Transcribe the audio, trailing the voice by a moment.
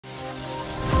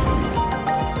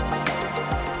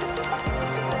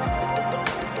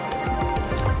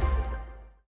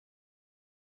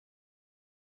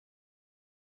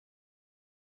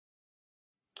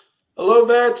Hello,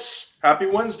 vets. Happy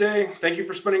Wednesday. Thank you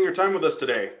for spending your time with us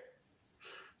today.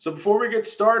 So before we get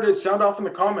started, sound off in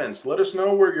the comments. Let us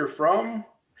know where you're from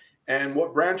and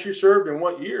what branch you served and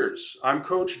what years. I'm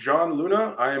Coach John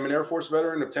Luna. I am an Air Force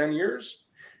veteran of 10 years.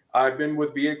 I've been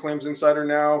with VA Claims Insider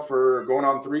now for going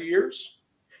on 3 years.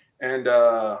 And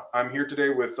I'm here today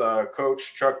with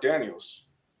Coach Chuck Daniels.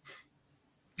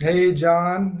 Hey,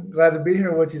 John. Glad to be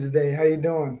here with you today. How you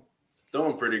doing?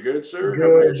 Doing pretty good, sir. Good,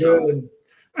 How about yourself? good.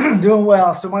 Doing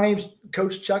well. So my name's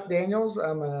Coach Chuck Daniels.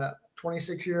 I'm a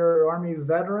 26-year Army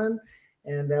veteran,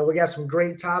 and we got some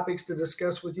great topics to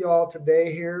discuss with you all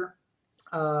today here.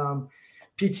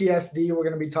 PTSD, we're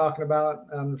going to be talking about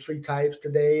the 3 types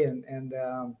today, and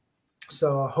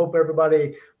so I hope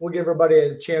we'll give everybody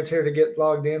a chance here to get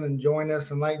logged in and join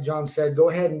us. And like John said, go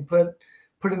ahead and put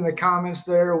in the comments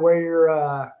there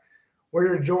where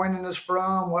you're joining us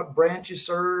from, what branch you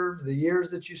served, the years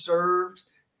that you served,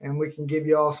 and we can give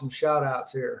you all some shout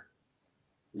outs here.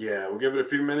 Yeah, we'll give it a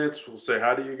few minutes. We'll say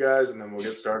hi to you guys, and then we'll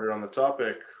get started on the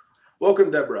topic. Welcome,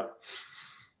 Deborah.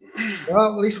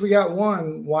 Well, at least we got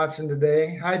one watching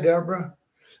today. Hi, Deborah.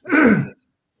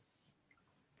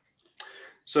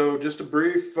 So just a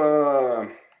brief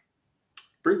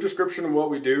description of what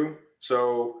we do.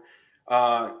 So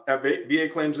at VA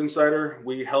Claims Insider,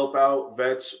 we help out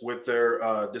vets with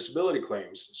their disability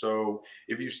claims. So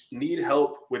if you need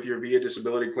help with your VA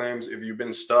disability claims, if you've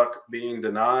been stuck being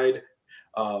denied,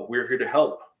 we're here to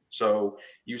help. So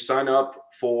you sign up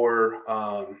for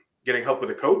getting help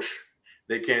with a coach.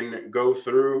 They can go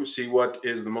through, see what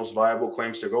is the most viable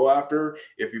claims to go after.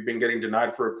 If you've been getting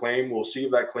denied for a claim, we'll see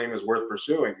if that claim is worth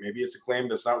pursuing. Maybe it's a claim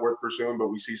that's not worth pursuing, but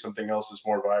we see something else that's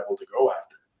more viable to go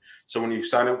after. So when you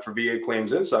sign up for VA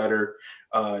Claims Insider,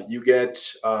 you get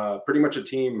pretty much a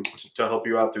team to help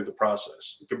you out through the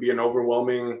process. It can be an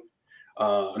overwhelming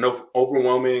thing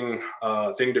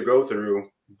to go through,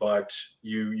 but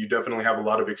you definitely have a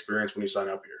lot of experience when you sign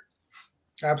up here.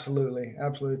 Absolutely.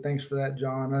 Thanks for that,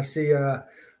 John. I see a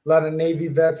lot of Navy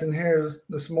vets in here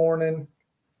this morning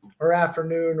or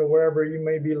afternoon or wherever you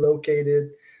may be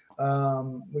located.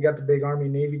 We got the big Army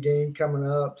Navy game coming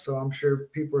up, so I'm sure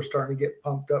people are starting to get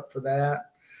pumped up for that.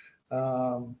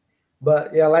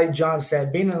 But yeah, like John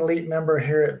said, being an elite member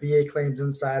here at VA Claims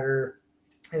Insider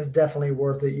is definitely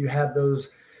worth it. You have those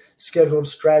scheduled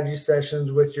strategy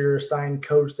sessions with your assigned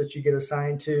coach that you get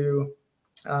assigned to,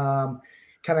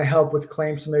 kind of help with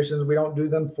claim submissions. We don't do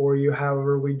them for you.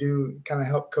 However, we do kind of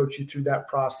help coach you through that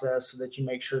process so that you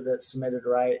make sure that's submitted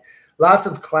right. Lots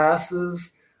of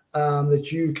classes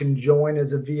that you can join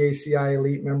as a VACI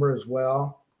elite member as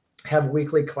well. Have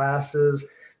weekly classes,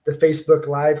 the Facebook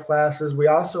Live classes. We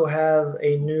also have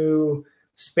a new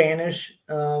Spanish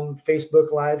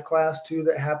Facebook Live class too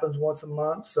that happens once a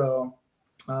month. So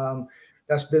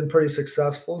that's been pretty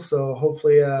successful. So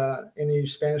hopefully any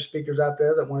Spanish speakers out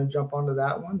there that want to jump onto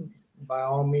that one, by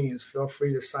all means, feel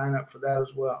free to sign up for that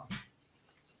as well.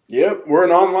 Yep, we're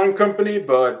an online company,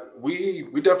 but we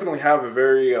definitely have a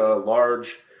very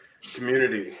large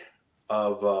community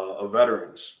of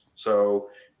veterans. So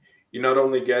you not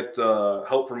only get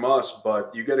help from us,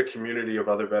 but you get a community of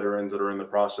other veterans that are in the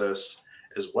process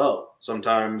as well.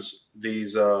 Sometimes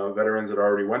these veterans that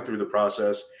already went through the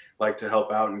process like to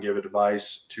help out and give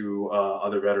advice to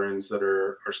other veterans that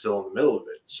are still in the middle of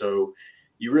it. So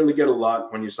you really get a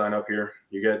lot when you sign up here.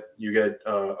 You get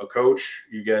a coach,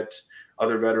 you get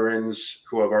other veterans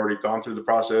who have already gone through the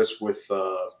process with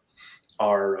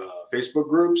our Facebook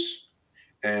groups,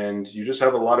 and you just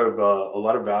have a lot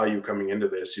of value coming into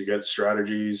this. You get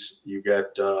strategies, you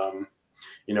get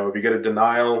if you get a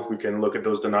denial, we can look at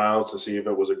those denials to see if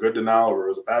it was a good denial or it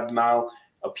was a bad denial,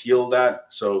 appeal that.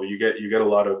 So you get a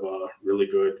lot of really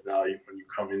good value when you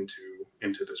come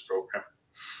into this program.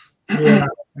 Yeah,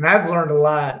 and I've learned a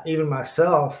lot, even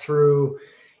myself, through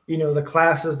the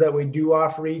classes that we do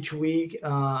offer each week.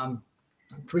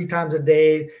 3 times a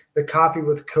day. The coffee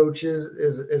with coaches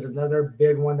is another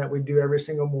big one that we do every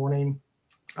single morning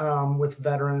with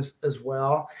veterans as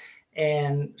well.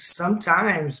 And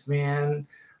sometimes, man,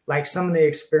 like some of the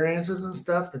experiences and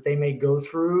stuff that they may go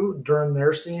through during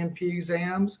their CMP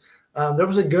exams. There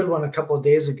was a good one a couple of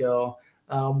days ago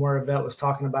where a vet was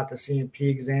talking about the CMP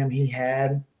exam he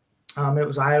had. It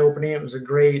was eye-opening. It was a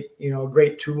great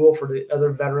tool for the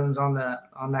other veterans on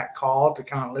that call to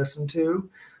kind of listen to.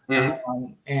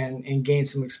 Mm-hmm. And gain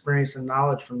some experience and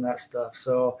knowledge from that stuff.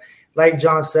 So like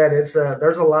John said,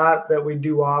 there's a lot that we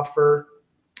do offer.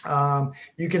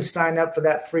 You can sign up for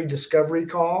that free discovery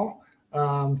call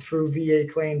through VA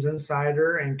Claims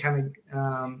Insider and kind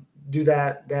of do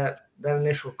that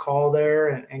initial call there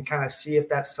and kind of see if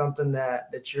that's something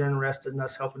that you're interested in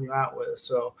us helping you out with.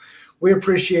 So we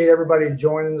appreciate everybody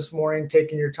joining this morning,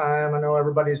 taking your time. I know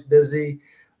everybody's busy.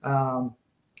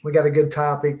 We got a good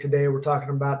topic today. We're talking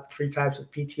about 3 types of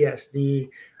PTSD.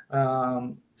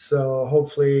 So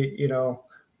hopefully,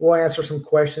 we'll answer some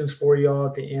questions for y'all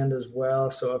at the end as well.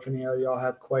 So if any of y'all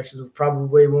have questions, we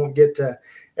probably won't get to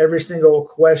every single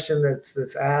question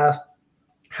that's asked.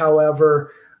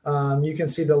 However, you can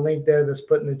see the link there that's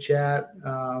put in the chat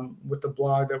with the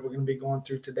blog that we're going to be going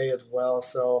through today as well.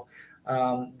 So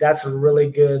that's a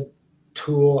really good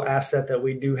tool asset that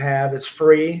we do have. It's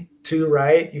free too,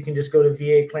 right? You can just go to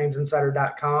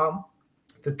vaclaimsinsider.com.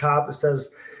 At the top, it says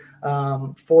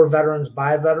for veterans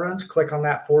by veterans. Click on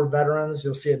that for veterans.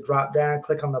 You'll see a drop down.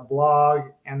 Click on the blog,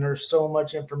 and there's so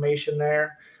much information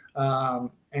there, and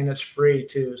it's free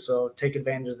too. So take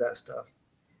advantage of that stuff.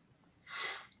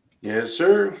 Yes,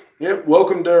 sir. Yep.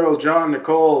 Welcome, Daryl, John,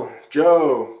 Nicole,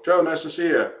 Joe. Joe, nice to see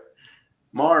you.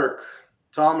 Mark,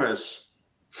 Thomas.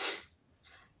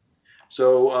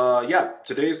 So,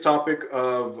 today's topic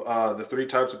of the 3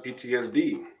 types of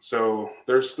PTSD. So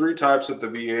there's 3 types that the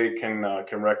VA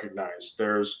can recognize.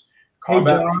 There's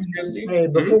combat PTSD. Hey,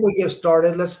 before we get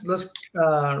started, let's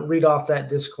read off that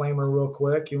disclaimer real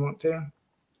quick. You want to?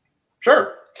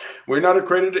 Sure. We're not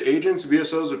accredited agents,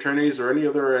 VSOs, attorneys, or any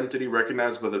other entity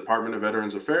recognized by the Department of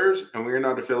Veterans Affairs, and we are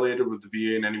not affiliated with the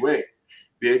VA in any way.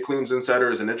 VA Claims Insider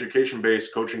is an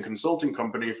education-based coaching consulting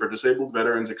company for disabled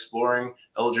veterans exploring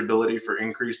eligibility for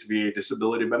increased VA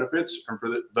disability benefits and for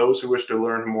those who wish to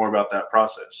learn more about that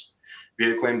process.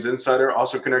 VA Claims Insider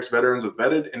also connects veterans with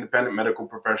vetted independent medical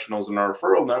professionals in our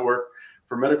referral network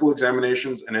for medical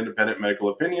examinations and independent medical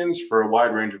opinions for a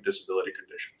wide range of disability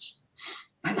conditions.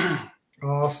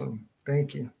 Awesome.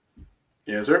 Thank you.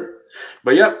 Yes, sir.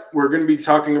 But we're going to be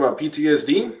talking about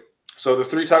PTSD. So the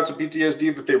 3 types of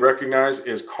PTSD that they recognize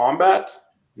is combat,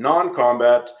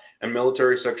 non-combat, and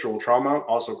military sexual trauma,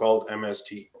 also called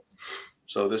MST.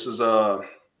 So this is a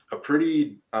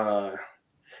pretty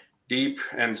deep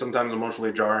and sometimes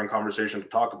emotionally jarring conversation to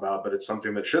talk about, but it's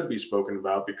something that should be spoken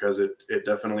about because it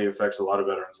definitely affects a lot of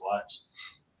veterans' lives.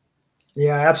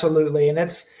 Yeah, absolutely. And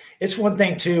it's one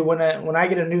thing too, when I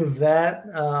get a new vet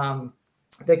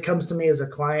that comes to me as a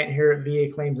client here at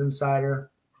VA Claims Insider,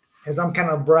 as I'm kind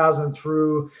of browsing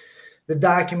through the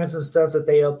documents and stuff that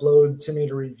they upload to me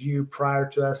to review prior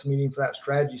to us meeting for that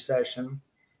strategy session.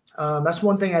 That's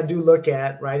one thing I do look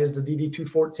at, right, is the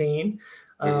DD-214.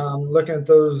 Looking at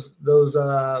those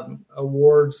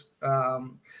awards,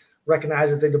 recognize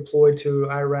that they deployed to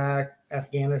Iraq,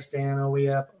 Afghanistan,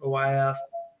 OIF.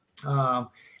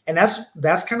 And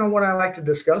that's kind of what I like to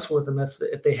discuss with them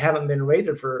if they haven't been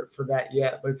rated for that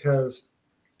yet, because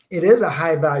it is a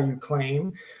high value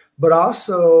claim, but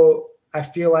also I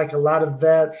feel like a lot of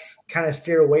vets kind of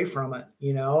steer away from it,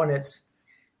 and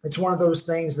it's one of those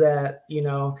things that,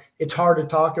 it's hard to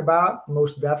talk about,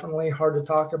 most definitely hard to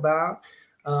talk about.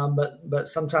 But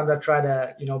sometimes I try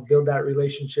to, build that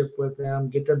relationship with them,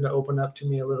 get them to open up to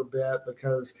me a little bit,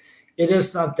 because it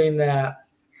is something that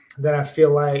I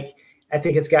feel like I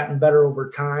think it's gotten better over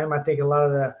time. I think a lot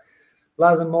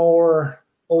of the more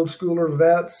old schooler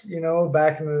vets,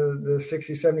 back in the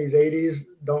 60s, 70s, 80s,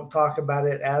 don't talk about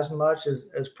it as much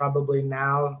as probably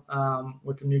now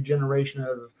with the new generation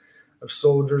of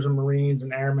soldiers and Marines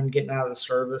and airmen getting out of the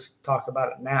service, talk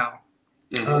about it now.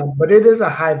 But it is a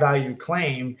high value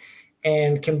claim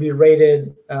and can be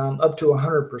rated up to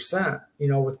 100%,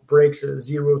 with breaks at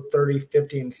 0, 30,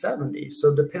 50, and 70.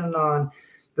 So depending on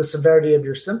the severity of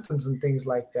your symptoms and things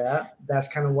like that, that's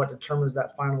kind of what determines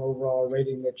that final overall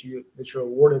rating that you're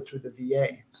awarded through the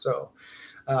VA. So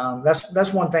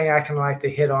that's one thing I can like to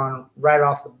hit on right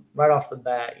off the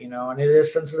bat, and it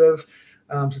is sensitive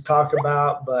to talk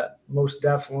about, but most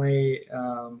definitely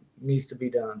needs to be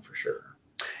done for sure.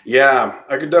 Yeah,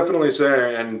 I could definitely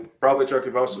say, and probably Chuck,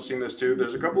 you've also seen this too.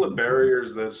 There's a couple of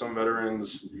barriers that some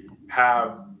veterans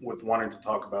have with wanting to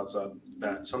talk about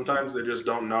that. Sometimes they just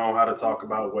don't know how to talk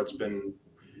about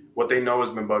what they know has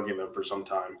been bugging them for some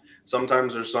time.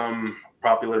 Sometimes there's some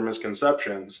popular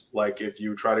misconceptions, like if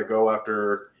you try to go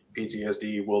after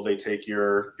PTSD, will they take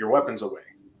your weapons away?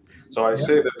 So I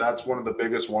say that that's one of the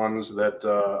biggest ones that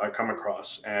I come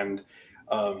across, and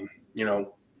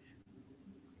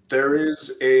there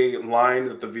is a line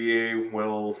that the VA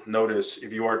will notice.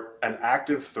 If you are an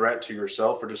active threat to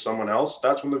yourself or to someone else,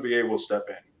 that's when the VA will step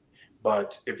in.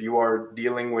 But if you are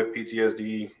dealing with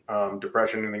PTSD,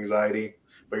 depression, and anxiety,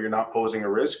 but you're not posing a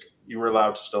risk, you are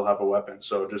allowed to still have a weapon.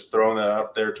 So just throwing that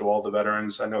out there to all the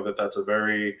veterans. I know that that's a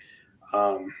very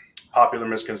popular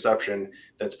misconception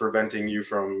that's preventing you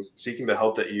from seeking the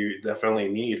help that you definitely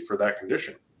need for that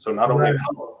condition. So not only the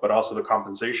help, but also the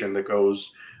compensation that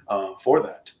goes for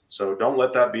that. So don't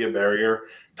let that be a barrier.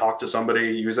 Talk to somebody,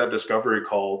 use that discovery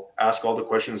call, ask all the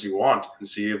questions you want, and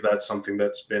see if that's something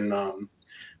that's been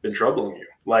troubling you.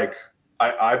 Like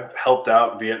I've helped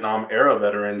out Vietnam era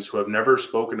veterans who have never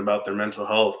spoken about their mental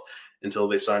health until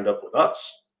they signed up with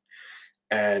us,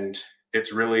 and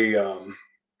it's really eye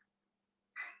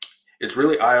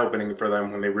opening for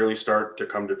them when they really start to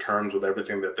come to terms with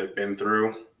everything that they've been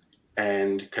through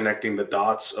and connecting the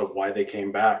dots of why they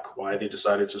came back, why they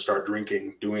decided to start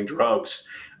drinking, doing drugs,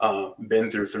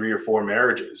 been through 3 or 4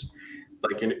 marriages.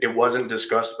 Like it wasn't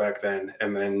discussed back then.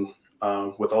 And then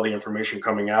with all the information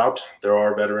coming out, there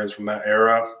are veterans from that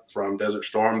era, from Desert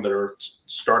Storm, that are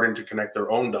starting to connect their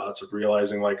own dots of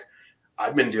realizing, like,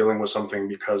 I've been dealing with something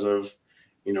because of,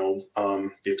 the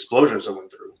explosions I went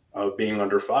through, of being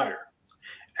under fire.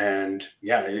 And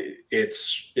yeah,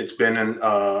 it's been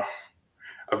a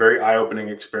very eye-opening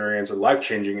experience, a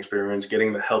life-changing experience,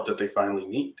 getting the help that they finally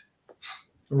need.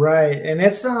 Right. And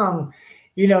it's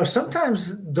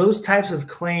sometimes those types of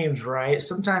claims, right?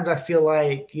 Sometimes I feel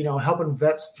like, helping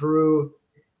vets through,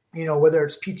 whether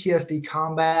it's PTSD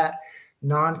combat,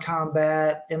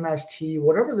 non-combat, MST,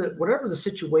 whatever the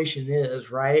situation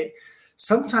is, right?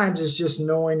 Sometimes it's just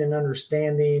knowing and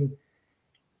understanding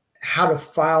how to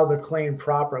file the claim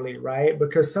properly, right?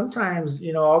 Because sometimes,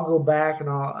 I'll go back and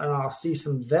I'll see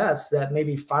some vets that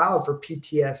maybe filed for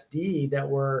PTSD that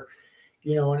were,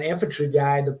 an infantry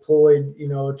guy deployed,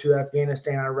 to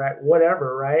Afghanistan, Iraq,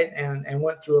 whatever, right? And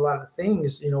went through a lot of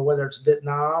things, whether it's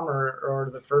Vietnam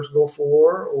or the first Gulf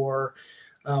War or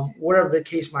whatever the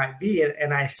case might be.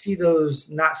 And I see those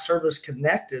not service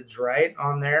connecteds, right,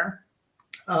 on there.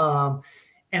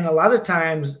 And a lot of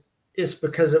times it's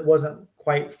because it wasn't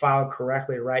quite filed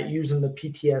correctly, right? Using the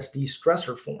PTSD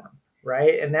stressor form,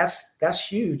 right? And that's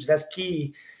huge. That's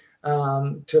key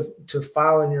to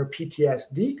filing your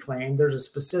PTSD claim. There's a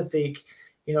specific,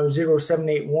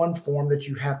 0781 form that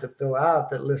you have to fill out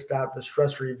that lists out the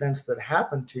stressor events that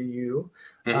happened to you.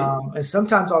 And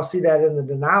sometimes I'll see that in the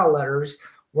denial letters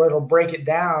where it'll break it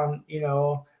down,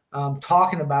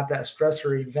 talking about that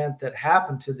stressor event that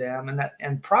happened to them,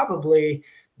 and probably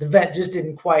the vet just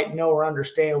didn't quite know or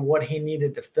understand what he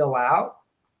needed to fill out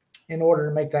in order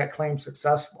to make that claim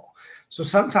successful. So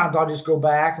sometimes I'll just go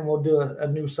back and we'll do a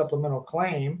new supplemental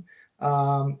claim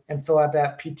and fill out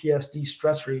that PTSD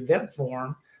stressor event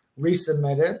form,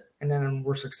 resubmit it, and then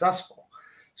we're successful.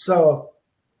 So,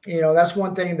 that's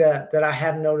one thing that I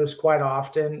have noticed quite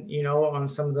often, on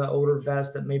some of the older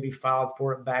vets that maybe filed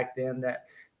for it back then that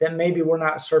maybe we're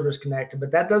not service connected.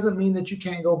 But that doesn't mean that you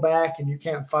can't go back and you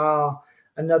can't file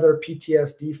another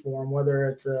PTSD form, whether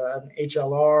it's an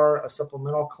HLR, a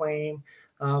supplemental claim.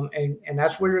 And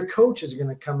that's where your coach is going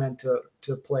to come into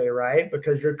play, right?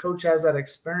 Because your coach has that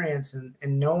experience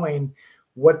and knowing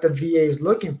what the VA is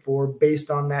looking for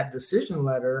based on that decision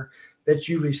letter that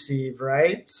you received,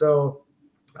 right? So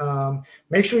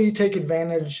make sure you take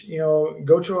advantage,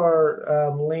 go to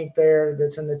our link there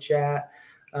that's in the chat.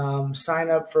 Sign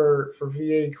up for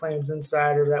VA Claims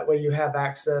Insider. That way you have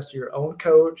access to your own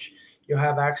coach. You'll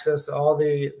have access to all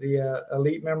the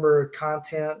elite member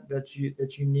content that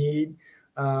you need.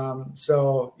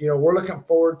 So, we're looking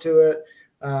forward to it.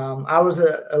 I was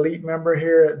an elite member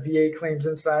here at VA Claims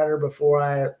Insider before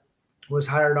I was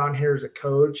hired on here as a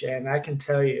coach. And I can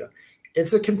tell you,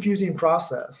 it's a confusing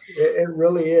process. It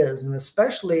really is. And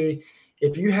especially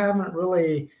if you haven't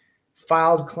really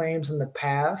filed claims in the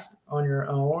past on your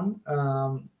own,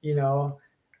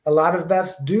 a lot of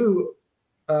vets do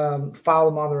file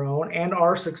them on their own and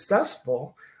are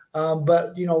successful.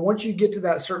 But, once you get to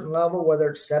that certain level, whether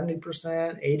it's 70%,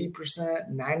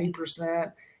 80%,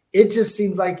 90%, it just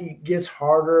seems like it gets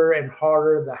harder and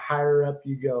harder the higher up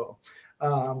you go.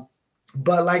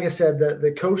 But like I said,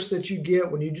 the coach that you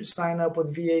get when you just sign up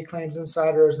with VA Claims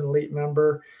Insider as an elite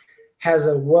member has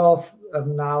a wealth of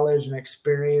knowledge and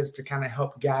experience to kind of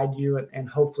help guide you and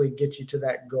hopefully get you to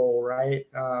that goal, right?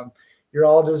 You're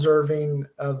all deserving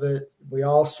of it. We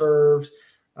all served.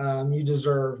 You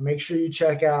deserve. Make sure you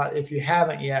check out, if you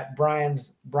haven't yet,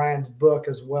 Brian's book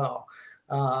as well.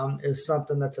 Is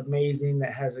something that's amazing,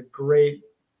 that has a great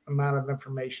amount of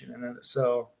information in it.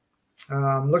 So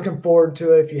looking forward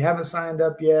to it. If you haven't signed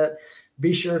up yet,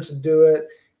 be sure to do it.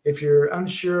 If you're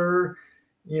unsure,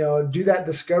 do that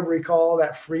discovery call,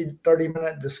 that free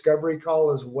 30-minute discovery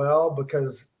call as well,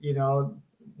 because,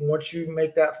 once you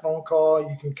make that phone call,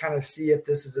 you can kind of see if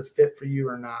this is a fit for you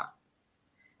or not.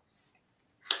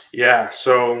 Yeah.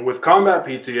 So with combat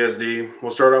PTSD,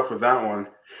 we'll start off with that one.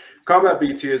 Combat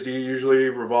PTSD usually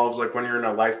revolves like when you're in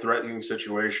a life-threatening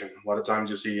situation. A lot of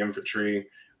times you see infantry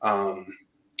in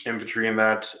that,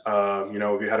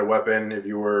 if you had a weapon, if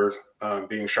you were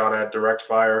being shot at, direct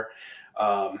fire.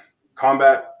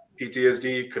 Combat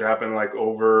PTSD could happen like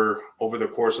over the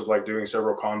course of like doing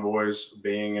several convoys,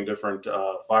 being in different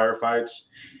firefights.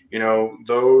 You know,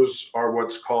 those are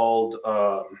what's called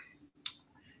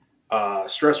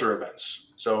stressor events.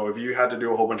 So if you had to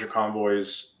do a whole bunch of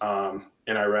convoys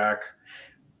in Iraq,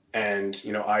 and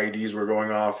you know IEDs were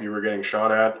going off, you were getting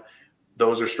shot at,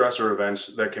 those are stressor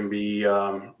events that can be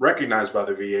recognized by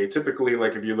the VA. Typically,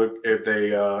 like if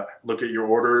they look at your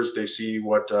orders, they see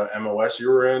what MOS you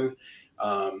were in,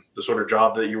 the sort of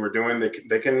job that you were doing.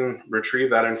 They can retrieve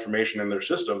that information in their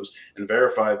systems and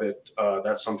verify that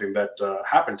that's something that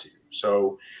happened to you.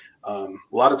 So a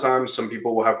lot of times, some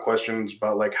people will have questions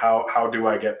about like how do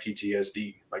I get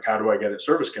PTSD? Like how do I get it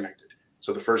service connected?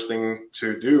 So the first thing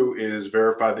to do is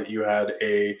verify that you had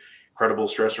a credible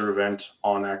stressor event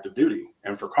on active duty.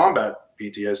 And for combat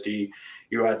PTSD,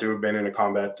 you had to have been in a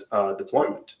combat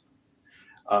deployment.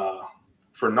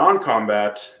 For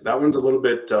non-combat, that one's a little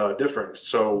bit different.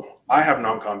 So I have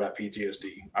non-combat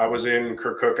PTSD. I was in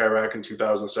Kirkuk, Iraq in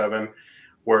 2007,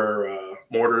 where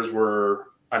mortars were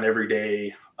an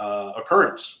everyday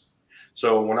occurrence.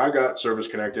 So when I got service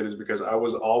connected is because I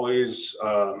was always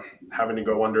having to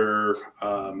go under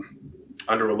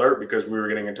alert because we were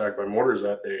getting attacked by mortars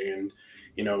that day, and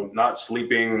you know, not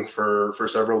sleeping for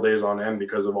several days on end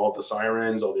because of all the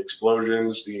sirens, all the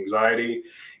explosions, the anxiety.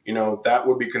 You know, that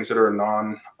would be considered a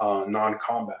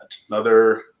non-combat.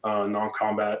 Another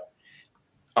non-combat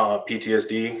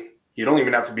PTSD. You don't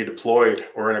even have to be deployed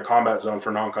or in a combat zone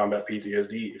for non-combat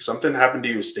PTSD. If something happened to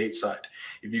you stateside,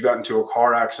 if you got into a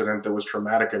car accident that was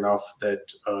traumatic enough that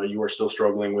you are still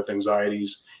struggling with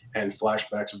anxieties and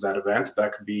flashbacks of that event,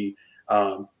 that could be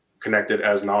connected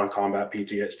as non-combat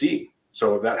PTSD.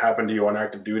 So if that happened to you on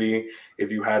active duty,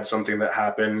 if you had something that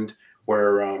happened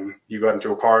where you got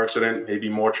into a car accident, maybe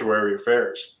mortuary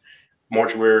affairs.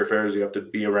 Mortuary affairs, you have to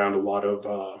be around a lot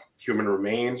of human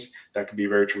remains. That could be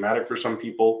very traumatic for some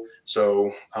people.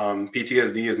 So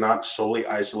PTSD is not solely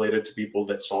isolated to people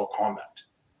that saw combat.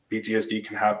 PTSD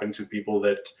can happen to people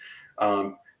that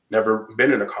never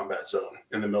been in a combat zone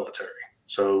in the military.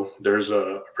 So there's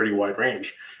a pretty wide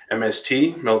range.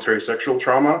 MST, military sexual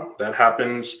trauma, that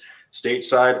happens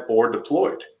stateside or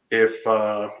deployed. If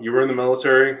you were in the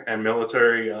military and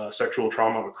military sexual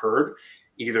trauma occurred,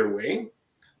 either way,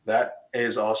 that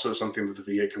is also something that the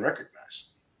VA can recognize.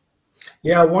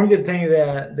 Yeah, one good thing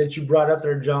that you brought up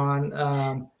there,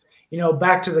 John, you know,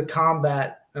 back to the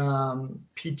combat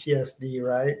PTSD,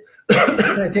 right?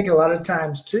 I think a lot of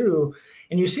times too,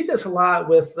 and you see this a lot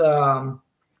with a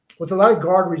lot of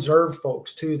Guard Reserve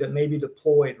folks too that may be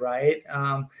deployed, right?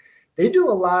 They do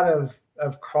a lot of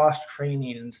cross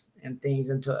training and things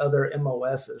into other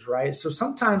MOSs, right? So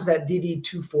sometimes that DD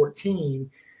 214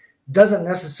 doesn't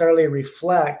necessarily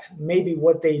reflect maybe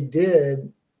what they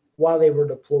did while they were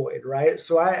deployed, right?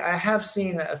 So I have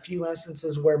seen a few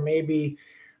instances where maybe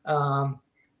the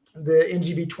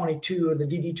NGB 22 or the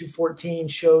DD 214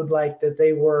 showed like that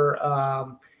they were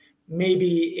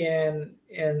maybe in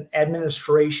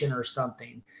administration or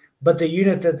something, but the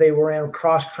unit that they were in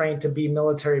cross-trained to be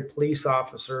military police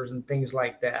officers and things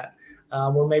like that,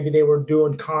 where maybe they were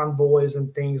doing convoys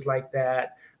and things like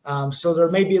that. So there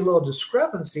may be a little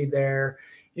discrepancy there,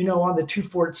 you know, on the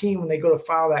 214 when they go to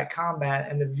file that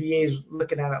combat and the VA is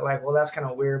looking at it like, well, that's kind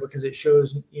of weird because it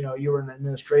shows, you know, you were an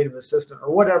administrative assistant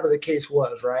or whatever the case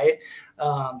was, right?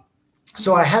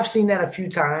 So I have seen that a few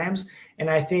times. And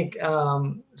I think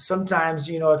sometimes,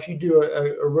 you know, if you do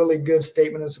a really good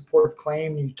statement in support of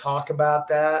claim, you talk about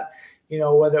that, you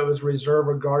know, whether it was reserve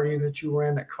or guardian that you were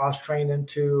in that cross-trained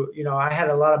into, you know, I had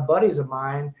a lot of buddies of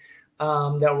mine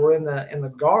that were in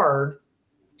the Guard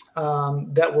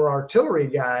that were artillery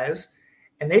guys,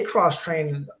 and they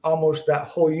cross-trained almost that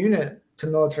whole unit to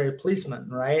military policemen,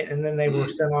 right? And then they were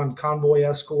sent on convoy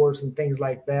escorts and things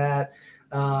like that,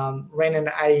 ran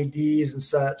into IEDs and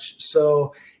such.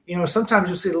 So, you know, sometimes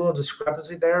you'll see a little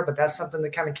discrepancy there, but that's something to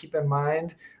kind of keep in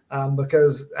mind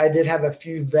because I did have a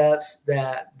few vets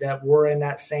that were in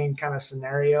that same kind of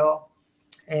scenario,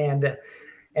 and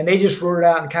they just wrote it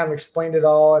out and kind of explained it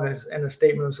all in a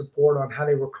statement of support on how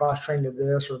they were cross-trained to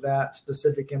this or that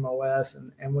specific MOS,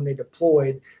 and when they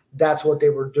deployed, that's what they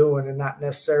were doing, and not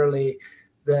necessarily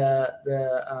the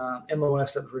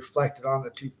MOS that was reflected on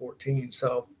the 214.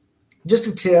 So, just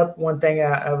a tip. One thing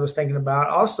I was thinking about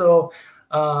also.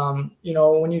 You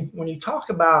know, when you talk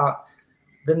about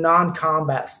the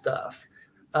non-combat stuff,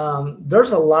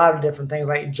 there's a lot of different things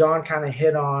like John kind of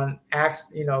hit on,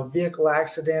 you know, vehicle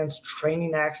accidents,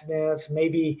 training accidents,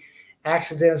 maybe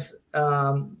accidents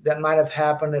that might have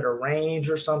happened at a range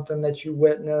or something that you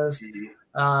witnessed.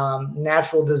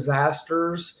 natural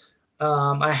disasters.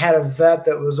 I had a vet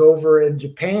that was over in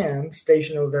Japan,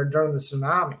 stationed over there during the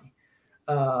tsunami.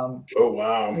 Oh,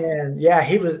 wow. And yeah,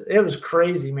 it was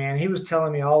crazy, man. He was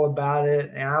telling me all about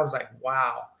it. And I was like,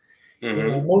 wow,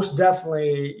 most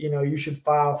definitely, you should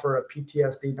file for a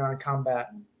PTSD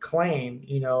non-combat claim,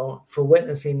 for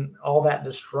witnessing all that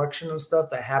destruction and stuff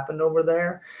that happened over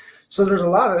there. So there's a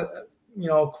lot of,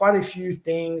 quite a few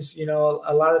things,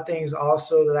 a lot of things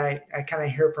also that I kind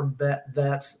of hear from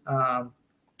vets,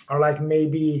 are like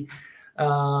maybe,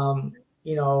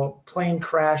 plane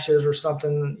crashes or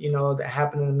something, that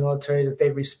happened in the military that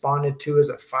they responded to as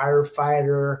a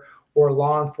firefighter or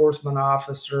law enforcement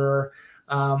officer.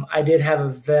 I did have a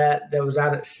vet that was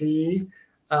out at sea,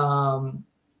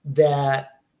 that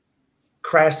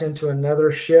crashed into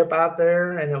another ship out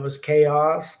there, and it was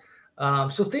chaos.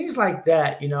 So things like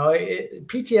that,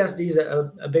 PTSD is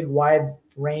a big wide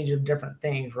range of different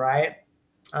things, right?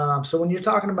 So when you're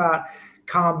talking about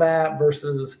combat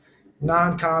versus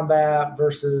non-combat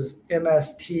versus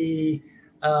MST,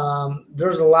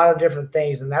 there's a lot of different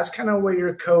things, and that's kind of where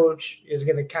your coach is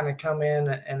going to kind of come in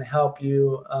and help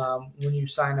you when you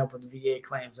sign up with VA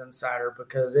Claims Insider,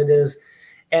 because it is,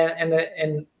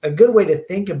 and a good way to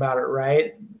think about it,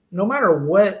 right? No matter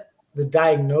what the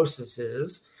diagnosis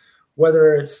is,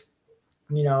 whether it's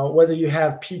whether you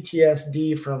have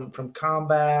PTSD from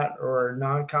combat or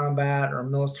non-combat or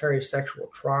military sexual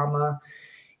trauma,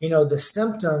 the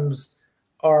symptoms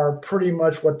are pretty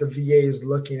much what the VA is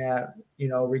looking at,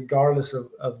 regardless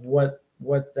of what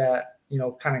that,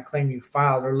 kind of claim you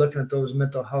filed. They're looking at those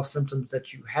mental health symptoms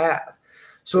that you have.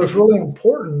 So it's really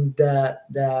important that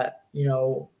you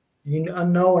know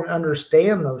and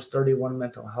understand those 31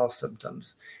 mental health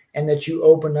symptoms, and that you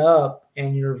open up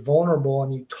and you're vulnerable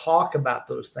and you talk about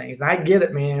those things. And I get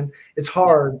it, man. It's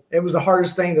hard. It was the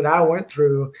hardest thing that I went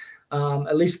through.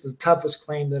 At least the toughest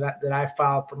claim that I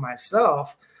filed for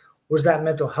myself was that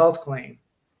mental health claim.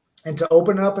 And to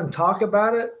open up and talk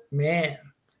about it, man,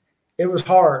 it was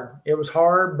hard. It was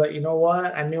hard, but you know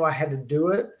what? I knew I had to do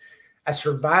it. I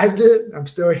survived it. I'm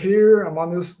still here. I'm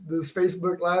on this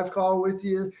Facebook live call with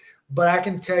you, but I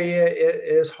can tell you it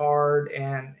is hard.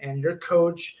 And your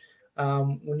coach,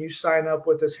 when you sign up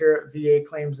with us here at VA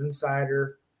Claims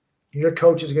Insider, your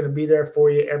coach is going to be there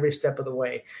for you every step of the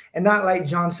way. And not like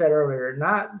John said earlier,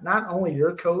 not only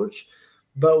your coach,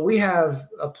 but we have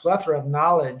a plethora of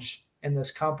knowledge in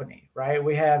this company, right?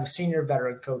 We have senior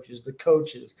veteran coaches, the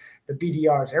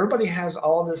BDRs. Everybody has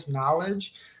all this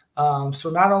knowledge. So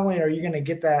not only are you going to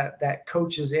get that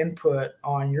coach's input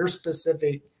on your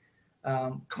specific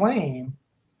claim,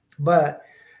 but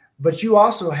you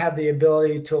also have the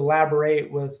ability to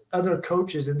elaborate with other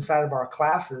coaches inside of our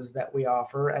classes that we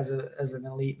offer as an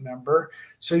elite member.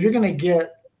 So you're going to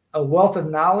get a wealth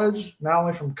of knowledge, not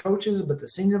only from coaches, but the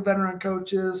senior veteran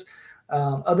coaches,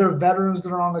 other veterans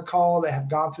that are on the call that have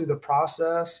gone through the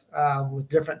process with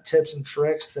different tips and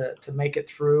tricks to make it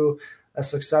through a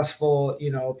successful,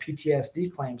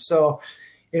 PTSD claim. So,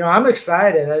 I'm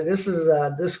excited.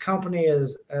 This company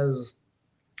has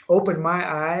opened my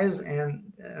eyes,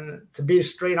 and to be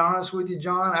straight honest with you,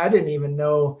 John, I didn't even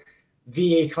know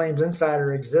VA Claims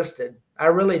Insider existed. I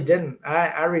really didn't.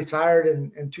 I retired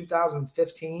in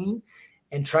 2015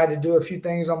 and tried to do a few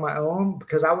things on my own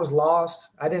because I was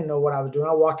lost. I didn't know what I was doing.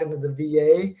 I walked into the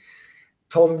VA,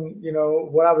 told them,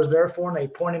 what I was there for, and they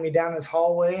pointed me down this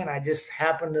hallway, and I just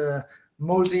happened to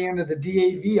mosey into the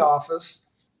DAV office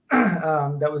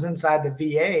that was inside the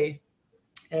VA,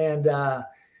 and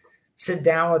sit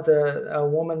down with a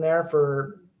woman there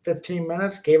for 15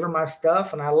 minutes, gave her my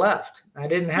stuff, and I left. I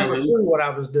didn't have a clue what I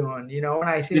was doing, and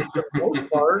I think for the most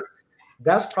part,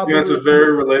 that's probably it's a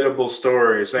very relatable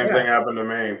story. Same thing happened to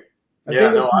me.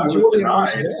 I was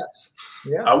denied.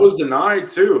 Yeah, I was denied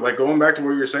too. Like, going back to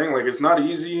what you're saying, like, it's not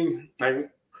easy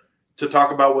to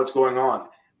talk about what's going on,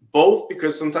 both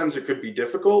because sometimes it could be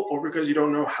difficult or because you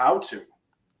don't know how to.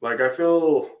 Like, I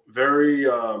feel very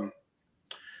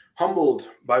humbled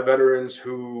by veterans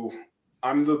who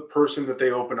I'm the person that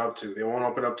they open up to. They won't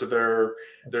open up to their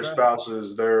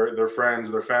spouses, their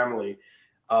friends, their family.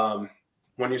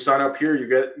 When you sign up here, you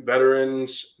get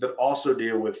veterans that also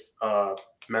deal with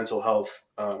mental health,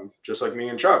 just like me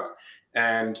and Chuck,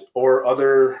 or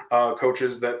other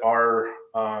coaches that are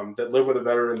that live with a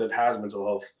veteran that has mental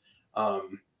health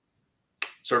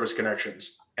service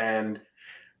connections, and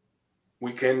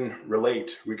we can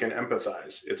relate, we can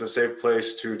empathize. It's a safe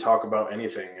place to talk about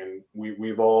anything, and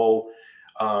we've all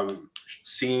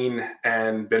seen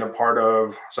and been a part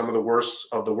of some of the worst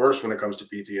when it comes to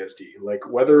PTSD. Like,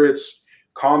 whether it's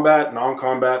combat,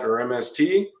 non-combat, or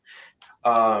MST,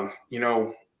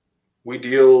 we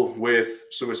deal with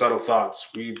suicidal thoughts.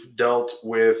 We've dealt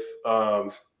with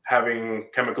having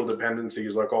chemical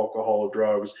dependencies like alcohol,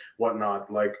 drugs,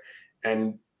 whatnot. Like,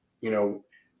 and you know,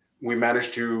 we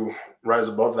managed to rise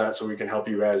above that so we can help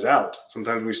you guys out.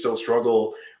 Sometimes we still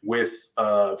struggle with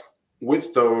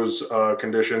those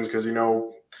conditions because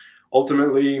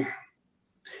ultimately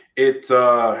it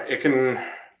can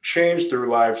change through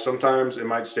life. Sometimes it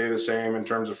might stay the same in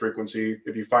terms of frequency.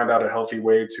 If you find out a healthy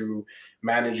way to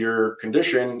manage your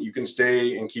condition, you can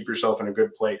stay and keep yourself in a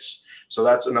good place. So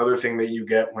that's another thing that you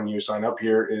get when you sign up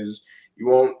here is you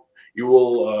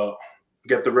will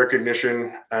get the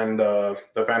recognition and the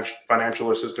financial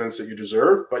assistance that you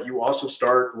deserve, but you also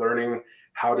start learning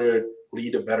how to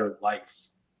lead a better life,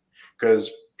 because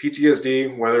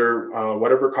PTSD, whether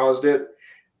whatever caused it,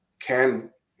 can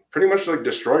pretty much like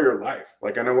destroy your life.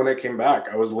 Like, I know when I came back,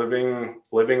 I was living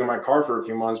in my car for a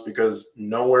few months because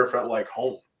nowhere felt like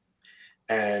home.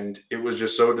 And it was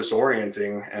just so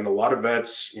disorienting. And a lot of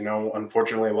vets,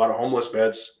 unfortunately, a lot of homeless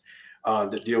vets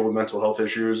that deal with mental health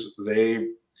issues, they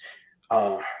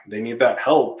need that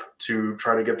help to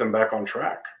try to get them back on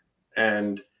track.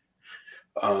 And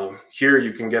here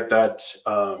you can get that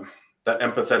that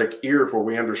empathetic ear where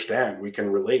we understand, we can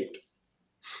relate.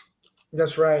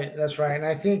 That's right. That's right. And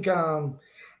I think,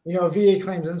 VA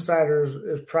Claims Insiders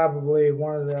is probably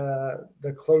one of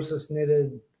the closest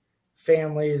knitted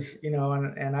families, and I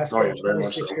Oh yeah, spent very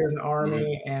much 26 so. years in the Mhm.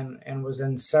 Army and was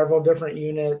in several different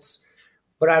units,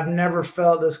 but I've never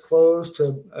felt this close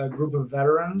to a group of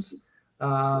veterans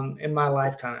in my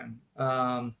lifetime.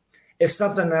 It's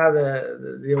something out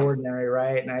of the ordinary,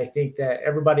 right? And I think that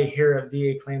everybody here at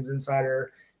VA Claims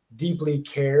Insider deeply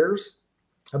cares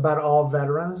about all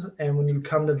veterans. And when you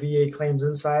come to VA Claims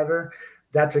Insider,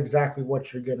 that's exactly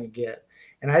what you're going to get.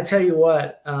 And I tell you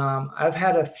what, I've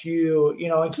had a few,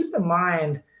 and keep in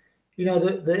mind, the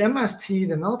MST,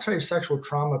 the military sexual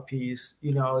trauma piece,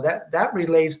 that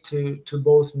relates to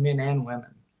both men and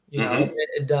women. Mhm.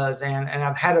 It does. And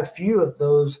I've had a few of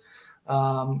those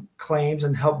claims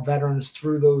and helped veterans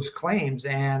through those claims.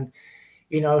 And,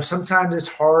 sometimes it's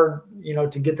hard,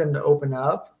 to get them to open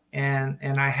up. And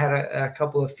I had a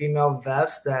couple of female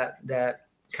vets that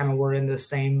kind of were in the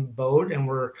same boat and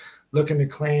were looking to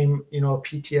claim,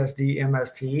 PTSD,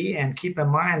 MST. And keep in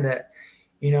mind that,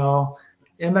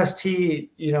 MST,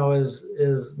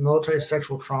 is military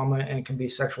sexual trauma, and can be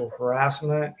sexual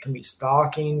harassment, can be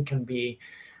stalking, can be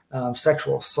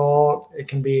sexual assault. It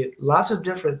can be lots of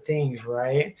different things,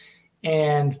 right?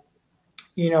 And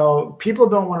people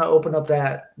don't want to open up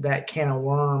that can of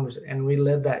worms and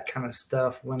relive that kind of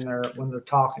stuff when they're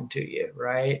talking to you,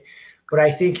 right? But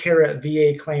I think here at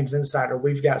VA Claims Insider,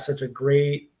 we've got such a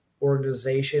great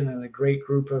organization and a great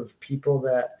group of people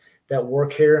that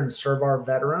work here and serve our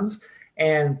veterans.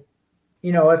 And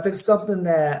if it's something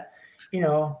that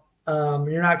you're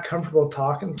not comfortable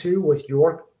talking to with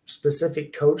your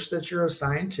specific coach that you're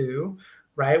assigned to,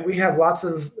 right? We have lots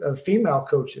of female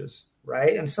coaches,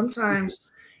 right? And sometimes,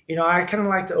 I kind of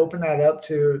like to open that up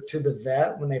to the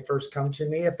vet when they first come to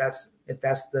me, if that's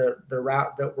the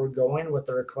route that we're going with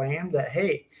their claim, that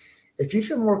hey, if you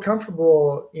feel more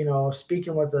comfortable,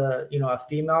 speaking with a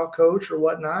female coach or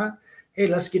whatnot, hey,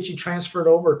 let's get you transferred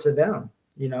over to them,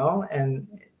 and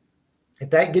if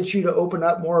that gets you to open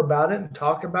up more about it and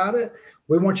talk about it,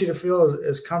 we want you to feel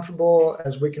as comfortable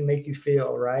as we can make you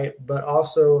feel, right? But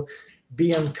also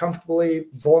being comfortably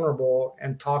vulnerable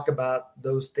and talk about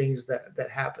those things that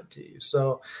happen to you.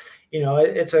 So,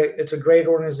 it's a great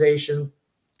organization.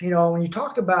 When you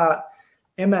talk about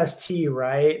MST,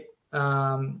 right?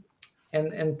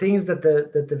 And things that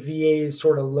the VA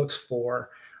sort of looks for,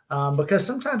 because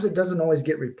sometimes it doesn't always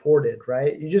get reported,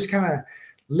 right? You just kind of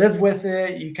live with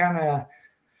it. You kind of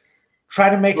try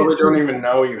to make Well, it they don't through. even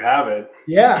know you have it,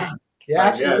 Yeah. Yeah, I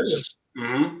absolutely. guess.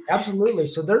 Hmm. Absolutely.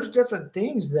 So there's different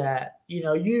things that,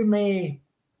 you may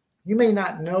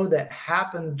not know that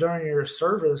happened during your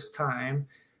service time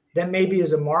that maybe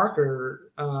is a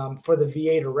marker for the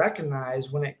VA to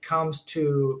recognize when it comes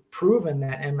to proving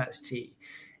that MST.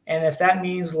 And if that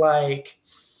means like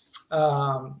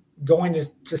going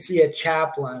to see a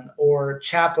chaplain, or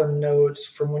chaplain notes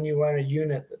from when you were in a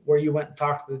unit where you went and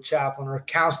talked to the chaplain, or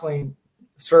counseling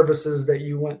services that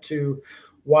you went to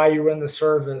while you were in the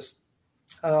service,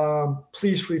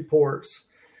 police reports,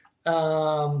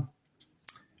 um,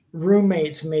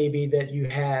 roommates maybe that you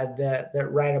had that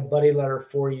write a buddy letter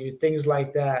for you, things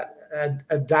like that,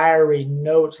 a diary,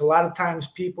 notes. A lot of times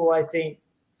people, I think,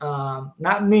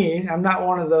 not me, I'm not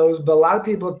one of those, but a lot of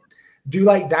people do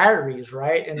like diaries,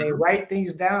 right? And they Hmm. write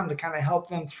things down to kind of help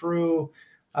them through,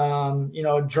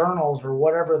 journals or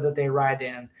whatever that they write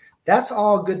in. that's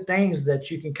all good things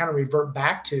that you can kind of revert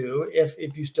back to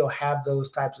if you still have those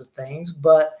types of things.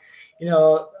 But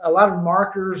a lot of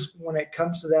markers when it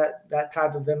comes to that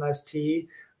type of MST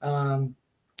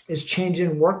is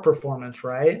changing work performance,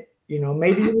 right?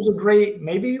 Maybe Mhm.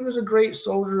 he was a great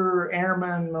soldier,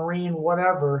 airman, Marine,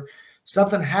 whatever.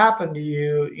 Something happened to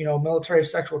you, military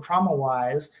sexual trauma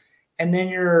wise, and then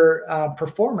your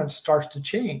performance starts to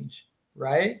change,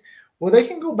 right? Well, they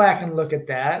can go back and look at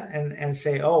that and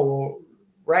say, oh, well,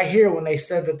 right here when they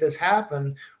said that this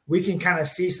happened, we can kind of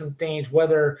see some things,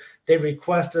 whether they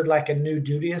requested like a new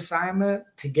duty assignment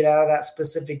to get out of that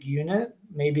specific unit.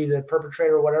 Maybe the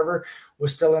perpetrator or whatever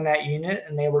was still in that unit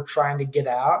and they were trying to get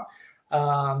out.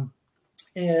 Um,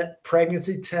 and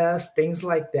pregnancy tests, things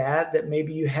like that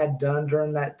maybe you had done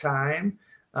during that time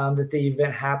that the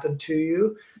event happened to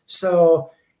you.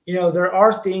 So, there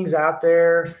are things out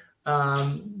there.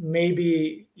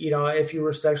 Maybe, if you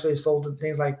were sexually assaulted,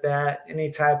 things like that, any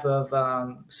type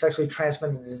of sexually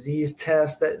transmitted disease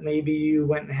test that maybe you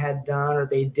went and had done or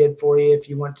they did for you if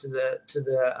you went to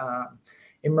the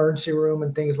emergency room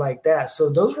and things like that. So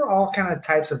those are all kind of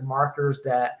types of markers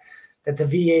that the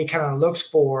VA kind of looks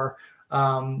for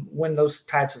when those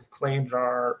types of claims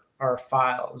are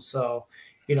filed. So,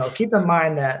 keep in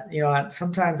mind that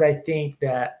sometimes I think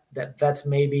that vets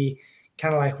maybe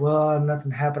kind of like, well,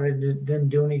 nothing happened, it didn't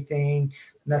do anything,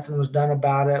 nothing was done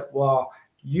about it. Well,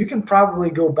 you can probably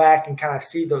go back and kind of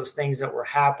see those things that were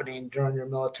happening during your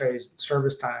military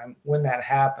service time when that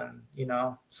happened.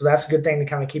 So that's a good thing to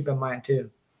kind of keep in mind too.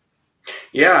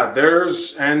 Yeah,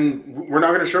 and we're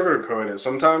not going to sugarcoat it.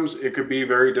 Sometimes it could be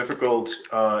very difficult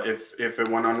if it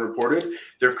went unreported.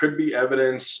 There could be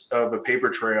evidence of a paper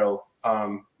trail,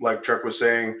 like Chuck was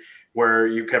saying, where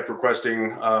you kept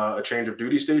requesting a change of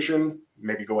duty station,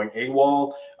 maybe going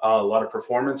AWOL, a lot of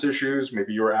performance issues.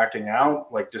 Maybe you were acting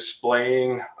out, like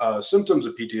displaying symptoms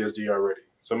of PTSD already.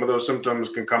 Some of those symptoms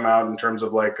can come out in terms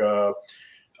of like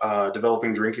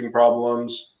developing drinking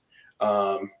problems.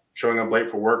 Showing up late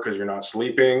for work because you're not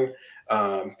sleeping,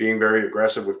 being very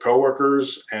aggressive with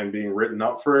coworkers, and being written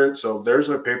up for it. So if there's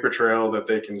a paper trail that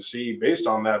they can see based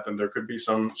on that, then there could be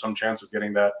some chance of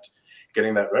getting that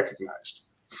recognized.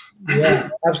 Yeah,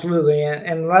 absolutely.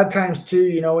 And a lot of times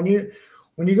too,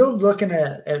 when you go looking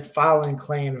at filing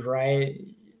claims, right,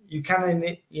 you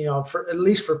kind of, for at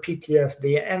least for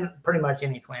PTSD and pretty much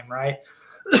any claim, right,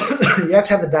 you have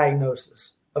to have a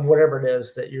diagnosis of whatever it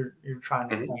is that you're trying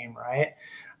to Mhm. claim, right?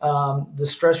 The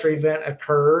stressor event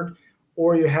occurred,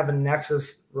 or you have a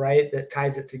nexus, right, that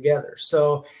ties it together.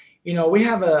 So, we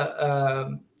have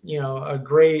a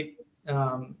great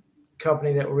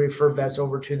company that we refer vets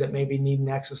over to that maybe need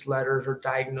nexus letters or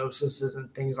diagnoses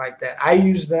and things like that. I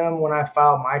use them when I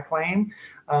file my claim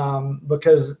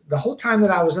because the whole time that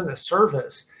I was in the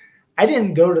service, I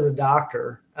didn't go to the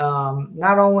doctor.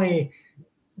 Not only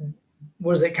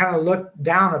was it kind of looked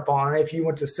down upon if you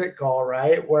went to sick call,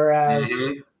 right? Whereas,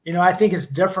 Mhm. I think it's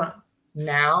different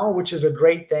now, which is a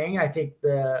great thing. I think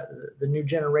the new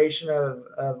generation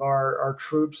of our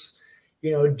troops,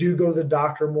 do go to the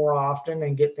doctor more often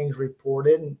and get things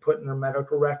reported and put in their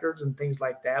medical records and things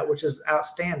like that, which is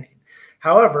outstanding.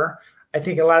 However, I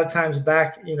think a lot of times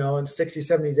back, in the 60s,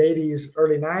 70s, 80s,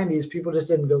 early 90s, people just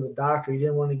didn't go to the doctor. You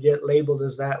didn't want to get labeled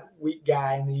as that weak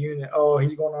guy in the unit. Oh,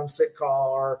 he's going on sick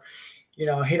call, or he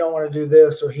don't want to do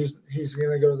this, or he's going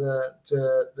to go to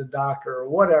the doctor, or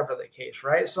whatever the case,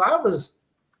 right? So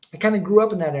I kind of grew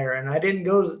up in that era, and I didn't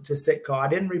go to sick call. I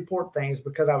didn't report things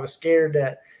because I was scared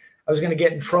that I was going to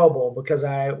get in trouble because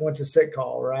I went to sick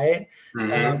call, right?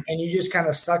 Mhm. And you just kind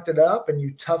of sucked it up and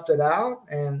you toughed it out,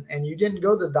 and you didn't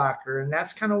go to the doctor. And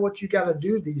that's kind of what you got to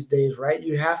do these days, right?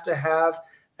 You have to have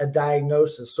a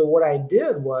diagnosis. So what I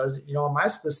did was, in my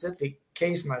specific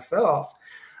case myself,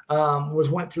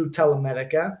 went through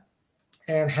telemedica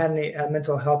and had a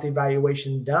mental health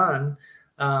evaluation done,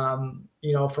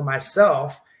 for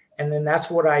myself. And then that's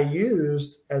what I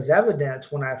used as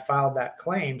evidence when I filed that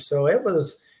claim. So it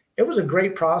was a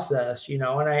great process, and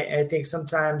I think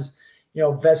sometimes,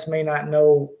 vets may not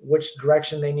know which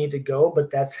direction they need to go, but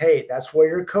that's where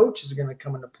your coach is going to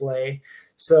come into play.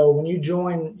 So when you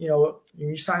join, when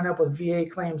you sign up with VA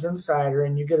Claims Insider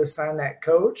and you get assigned that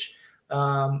coach,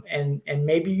 and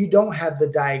maybe you don't have the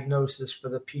diagnosis for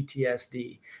the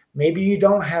PTSD. Maybe you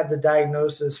don't have the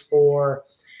diagnosis for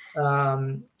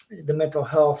the mental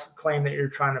health claim that you're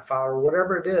trying to file, or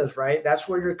whatever it is, right? That's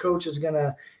where your coach is going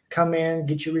to come in,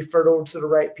 get you referred over to the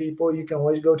right people. You can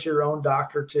always go to your own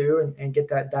doctor too and get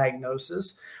that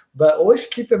diagnosis. But always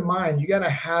keep in mind, you got to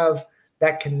have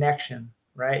that connection,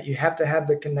 right? You have to have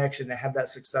the connection to have that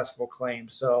successful claim.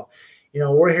 So,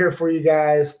 we're here for you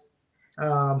guys.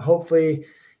 Hopefully,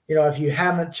 if you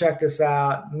haven't checked us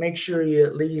out, make sure you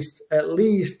at least at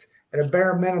a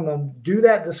bare minimum, do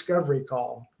that discovery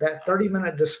call, that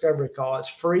 30-minute discovery call. It's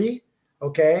free.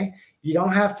 Okay. You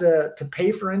don't have to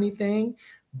pay for anything,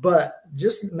 but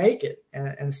just make it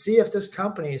and see if this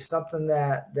company is something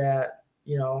that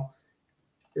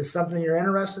is something you're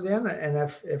interested in, and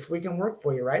if we can work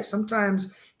for you, right?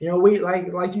 Sometimes, we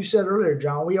like you said earlier,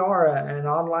 John, we are an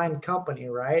online company,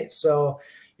 right? So,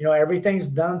 everything's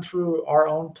done through our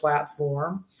own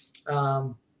platform.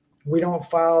 We don't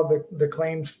file the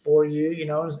claims for you,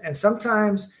 and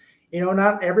sometimes,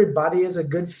 not everybody is a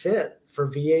good fit for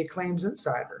VA Claims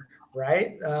Insider,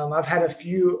 right? I've had a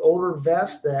few older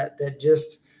vets that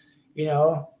just,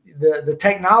 the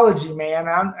technology, man.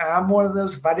 I'm one of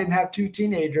those. If I didn't have two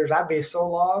teenagers, I'd be so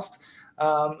lost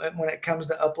when it comes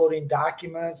to uploading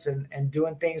documents and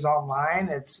doing things online.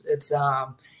 It's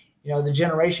the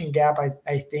generation gap.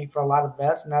 I think for a lot of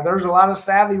vets. Now there's a lot of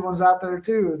savvy ones out there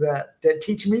too that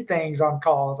teach me things on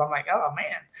calls. I'm like, oh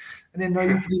man, I didn't know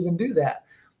you could even do that.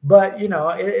 But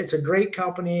it's a great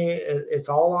company. It's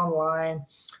all online.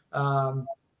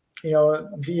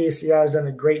 VACI has done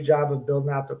a great job of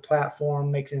building out the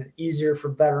platform, making it easier for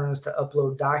veterans to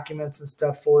upload documents and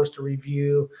stuff for us to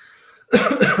review.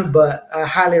 But I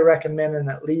highly recommend and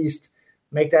at least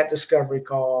make that discovery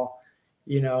call.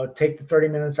 Take the 30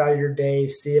 minutes out of your day,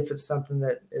 see if it's something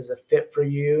that is a fit for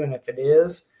you. And if it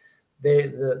is,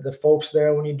 the folks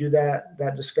there, when you do that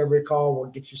discovery call, will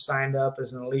get you signed up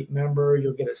as an elite member.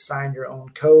 You'll get assigned your own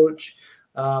coach.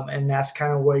 And that's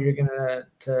kind of where you're going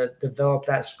to develop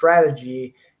that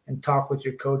strategy and talk with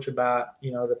your coach about,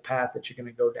 the path that you're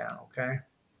going to go down. Okay.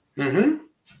 Mm-hmm.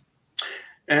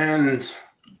 And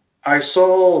I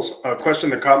saw a question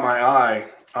that caught my eye,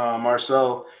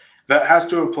 Marcel. That has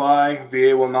to apply.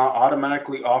 VA will not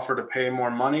automatically offer to pay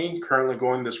more money. Currently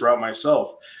going this route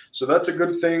myself. So that's a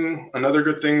good thing. Another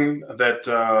good thing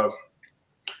that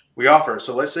we offer.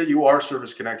 So let's say you are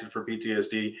service connected for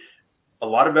PTSD. A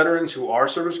lot of veterans who are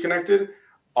service connected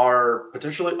are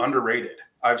potentially underrated.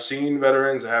 I've seen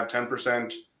veterans that have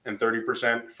 10% and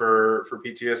 30% for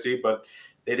PTSD, but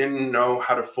they didn't know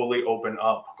how to fully open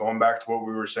up. Going back to what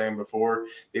we were saying before,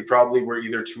 they probably were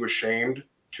either too ashamed,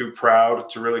 too proud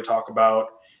to really talk about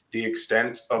the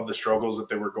extent of the struggles that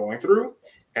they were going through.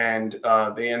 And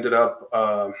they ended up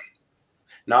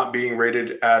not being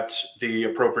rated at the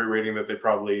appropriate rating that they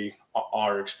probably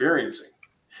are experiencing.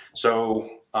 So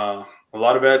a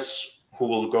lot of vets who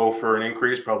will go for an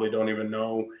increase probably don't even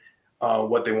know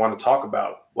what they want to talk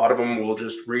about. A lot of them will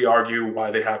just re-argue why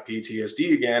they have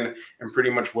PTSD again and pretty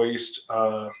much waste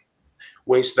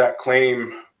that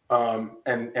claim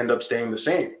and end up staying the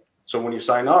same. So when you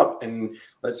sign up and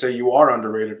let's say you are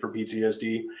underrated for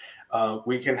PTSD,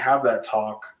 we can have that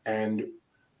talk and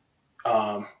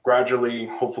gradually,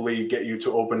 hopefully, get you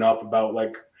to open up about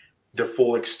like the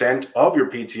full extent of your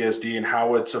PTSD and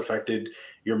how it's affected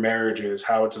your marriages,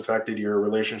 how it's affected your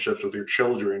relationships with your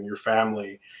children, your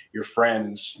family, your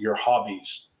friends, your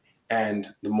hobbies. And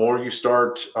the more you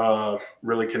start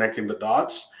really connecting the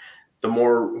dots, the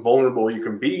more vulnerable you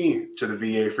can be to the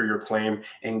VA for your claim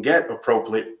and get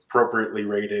appropriately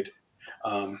rated.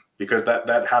 Because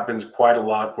that happens quite a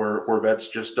lot where vets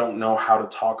just don't know how to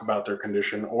talk about their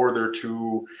condition, or they're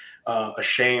too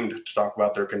ashamed to talk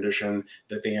about their condition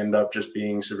that they end up just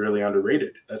being severely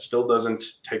underrated. That still doesn't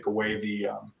take away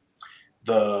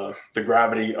the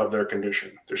gravity of their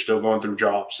condition. They're still going through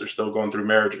jobs. They're still going through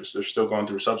marriages. They're still going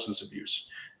through substance abuse.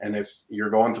 And if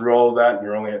you're going through all of that and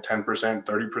you're only at 10%,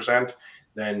 30%,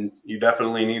 then you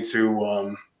definitely need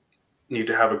to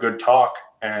have a good talk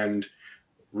and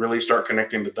really start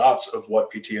connecting the dots of what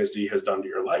PTSD has done to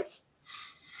your life.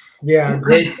 Yeah,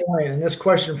 great point. And this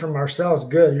question from Marcel is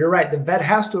good. You're right. The vet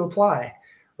has to apply,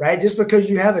 right? Just because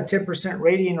you have a 10%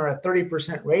 rating or a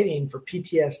 30% rating for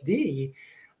PTSD,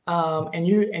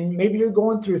 and maybe you're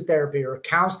going through therapy or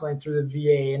counseling through the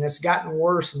VA and it's gotten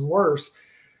worse and worse,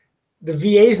 the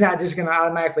VA is not just going to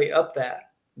automatically up that.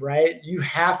 Right? You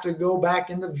have to go back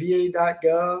into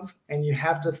va.gov and you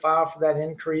have to file for that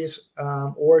increase.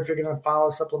 Or if you're going to file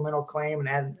a supplemental claim and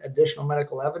add additional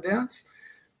medical evidence,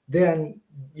 then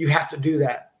you have to do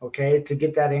that, okay, to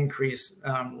get that increase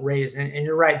raised. And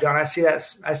you're right, John. I see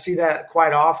that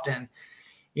quite often,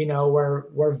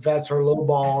 where vets are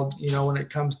lowballed, when it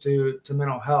comes to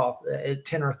mental health at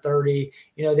 10 or 30.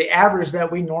 The average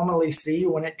that we normally see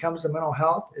when it comes to mental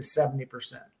health is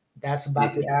 70%. That's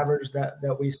about the average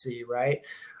that we see, right?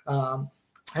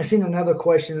 I seen another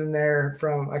question in there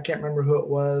from, I can't remember who it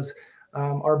was.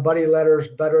 Are buddy letters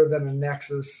better than a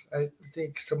nexus? I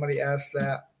think somebody asked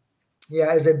that.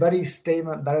 Yeah, is a buddy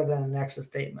statement better than a nexus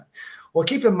statement? Well,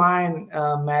 keep in mind,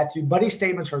 Matthew, buddy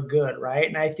statements are good, right?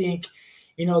 And I think,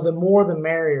 the more the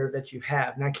merrier that you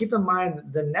have. Now, keep in mind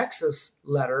the nexus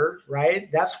letter, right?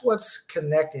 That's what's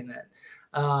connecting it.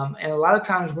 And a lot of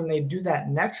times when they do that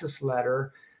nexus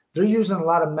letter, they're using a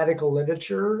lot of medical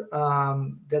literature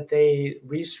that they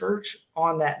research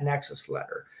on that nexus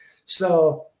letter.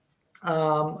 So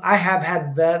I have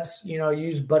had vets,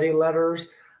 use buddy letters.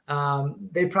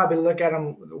 They probably look at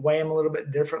them, weigh them a little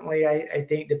bit differently, I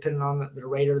think, depending on the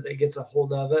rater that gets a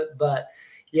hold of it. But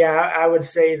yeah, I would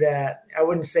say that I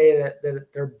wouldn't say that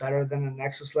they're better than a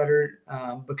nexus letter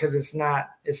because it's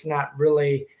not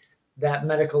really that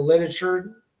medical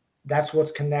literature. That's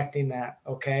what's connecting that.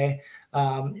 Okay.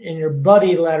 And your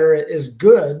buddy letter is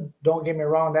good. Don't get me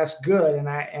wrong. That's good. And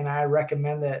I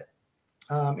recommend that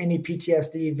any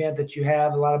PTSD event that you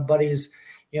have, a lot of buddies,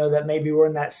 that maybe were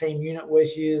in that same unit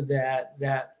with you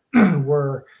that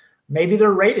were, maybe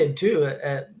they're rated too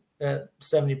at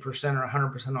 70% or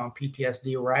 100% on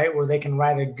PTSD, right? Where they can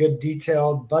write a good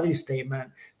detailed buddy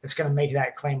statement that's going to make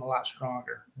that claim a lot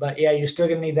stronger. But yeah, you're still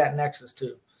going to need that nexus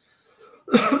too.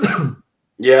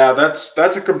 Yeah, that's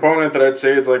a component that I'd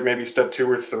say is like maybe step 2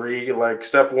 or 3. Like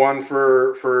step 1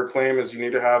 for a claim is you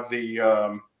need to have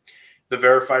the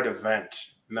verified event,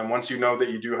 and then once you know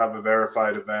that you do have a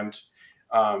verified event,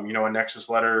 a nexus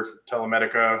letter,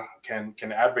 Telemedica can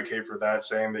advocate for that,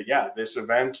 saying that yeah, this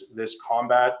event, this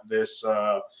combat, this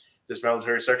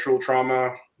military sexual trauma,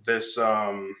 this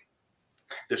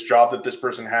job that this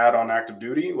person had on active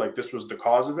duty, like this was the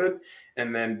cause of it.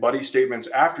 And then buddy statements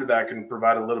after that can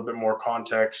provide a little bit more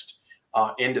context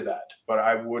into that. But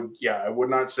I would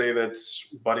not say that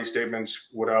buddy statements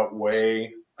would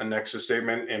outweigh a nexus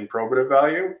statement in probative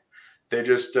value. They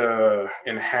just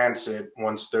enhance it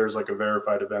once there's like a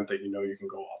verified event that you can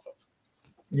go off of.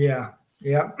 Yeah.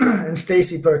 And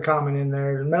Stacy put a comment in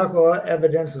there. The medical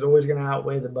evidence is always going to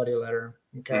outweigh the buddy letter.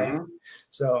 Okay. Mm-hmm.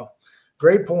 So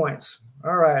great points.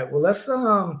 All right. Well, let's,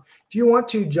 if you want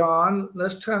to, John,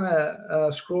 let's kind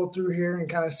of scroll through here and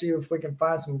kind of see if we can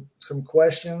find some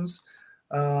questions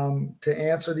to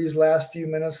answer these last few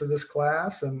minutes of this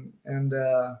class and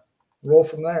roll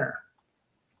from there.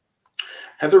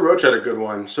 Heather Roach had a good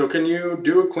one. So can you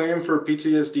do a claim for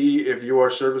PTSD if you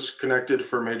are service connected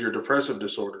for major depressive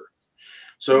disorder?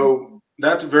 So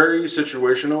that's very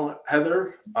situational,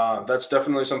 Heather. That's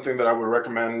definitely something that I would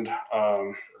recommend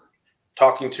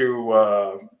talking to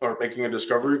or making a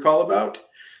discovery call about.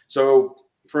 So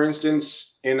for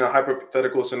instance, in a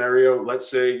hypothetical scenario, let's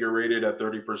say you're rated at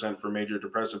 30% for major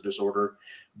depressive disorder,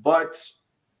 but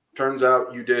turns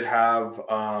out you did have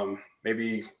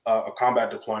maybe a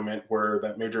combat deployment where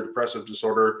that major depressive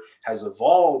disorder has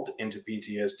evolved into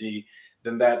PTSD,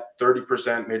 then that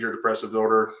 30% major depressive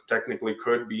disorder technically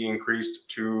could be increased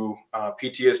to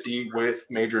PTSD with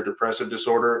major depressive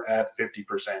disorder at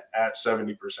 50%, at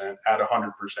 70%, at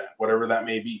 100%, whatever that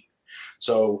may be.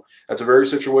 So that's a very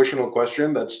situational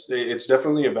question. It's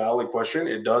definitely a valid question.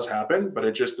 It does happen, but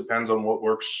it just depends on what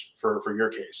works for your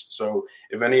case. So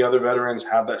if any other veterans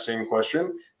have that same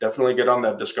question, definitely get on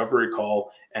that discovery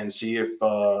call and see if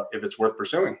it's worth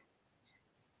pursuing.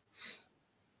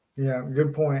 Yeah,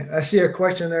 good point. I see a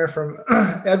question there from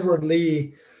Edward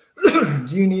Lee.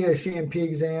 Do you need a CMP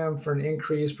exam for an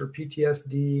increase for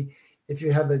PTSD if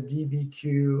you have a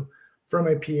DBQ from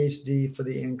a PhD for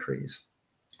the increase?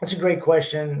 That's a great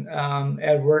question,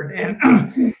 Edward.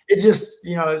 And it just,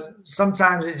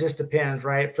 sometimes it just depends,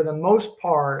 right? For the most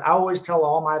part, I always tell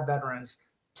all my veterans,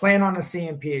 plan on a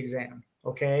CMP exam,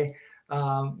 okay?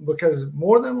 Because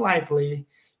more than likely,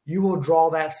 you will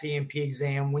draw that CMP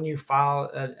exam when you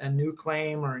file a new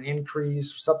claim or an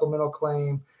increase, supplemental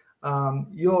claim.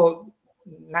 You'll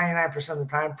 99% of the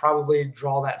time probably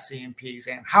draw that CMP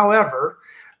exam. However,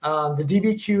 the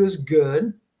DBQ is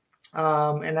good.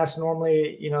 And that's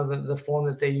normally, the form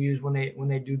that they use when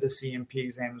they do the CMP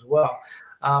exam as well.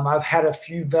 I've had a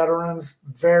few veterans,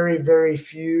 very, very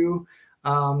few,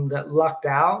 that lucked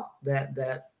out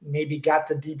that maybe got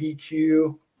the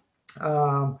DBQ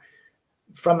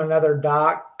from another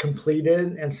doc,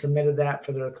 completed and submitted that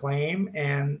for their claim,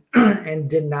 and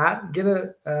did not get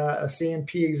a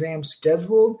CMP exam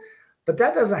scheduled. But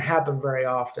that doesn't happen very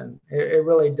often. It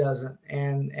really doesn't.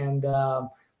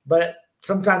 But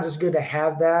sometimes it's good to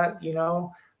have that,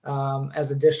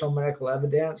 as additional medical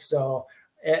evidence. So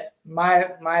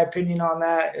my opinion on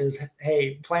that is,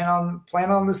 hey, plan on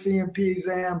the CMP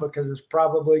exam because it's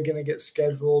probably going to get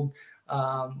scheduled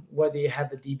whether you have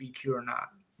the DBQ or not.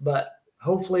 But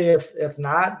hopefully, if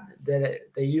not, that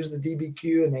they use the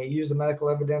DBQ and they use the medical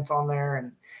evidence on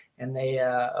there and they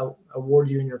award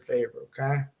you in your favor.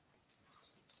 Okay.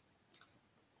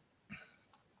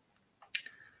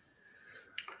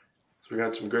 We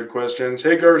got some good questions.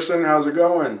 Hey, Gerson, how's it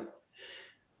going?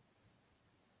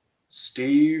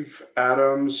 Steve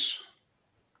Adams,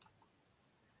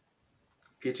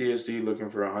 PTSD looking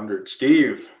for 100.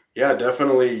 Steve, yeah,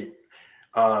 definitely.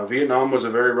 Vietnam was a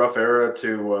very rough era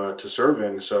to serve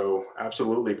in, so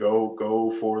absolutely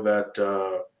go for that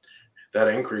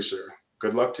increaser.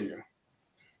 Good luck to you.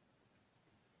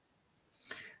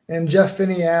 And Jeff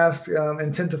Finney asked,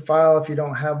 intent to file. If you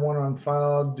don't have one on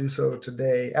file, do so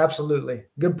today. Absolutely.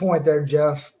 Good point there,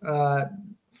 Jeff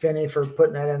Finney, for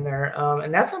putting that in there.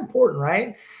 And that's important,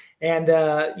 right? And,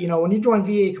 when you join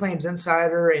VA Claims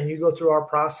Insider and you go through our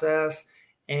process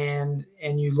and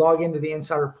you log into the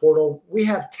Insider portal, we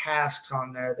have tasks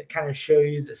on there that kind of show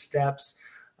you the steps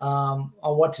on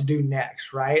what to do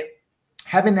next, right?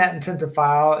 Having that intent to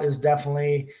file is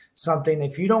definitely something.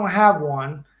 If you don't have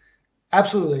one,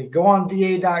 absolutely. Go on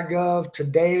va.gov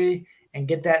today and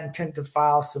get that intent to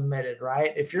file submitted,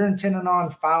 right? If you're intending on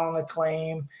filing a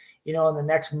claim, in the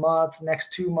next month,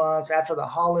 next 2 months, after the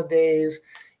holidays,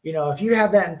 if you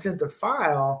have that intent to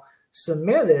file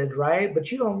submitted, right?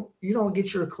 But you don't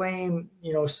get your claim,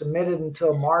 submitted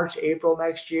until March, April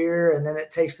next year. And then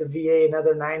it takes the VA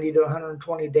another 90 to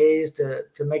 120 days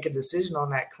to make a decision on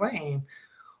that claim.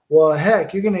 Well,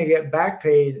 heck, you're going to get back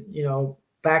paid,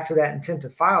 back to that intent to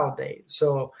file date.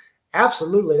 So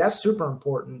absolutely, that's super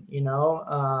important,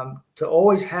 to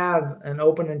always have an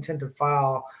open intent to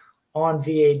file on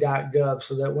va.gov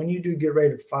so that when you do get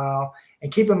ready to file,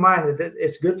 and keep in mind that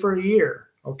it's good for a year.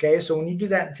 Okay. So when you do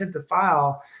that intent to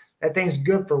file, that thing's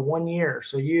good for 1 year.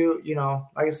 So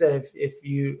like I said, if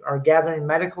you are gathering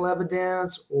medical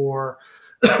evidence or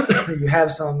you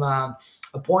have some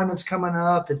appointments coming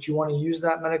up that you want to use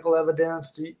that medical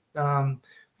evidence to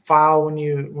file when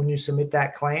you submit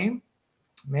that claim,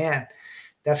 man,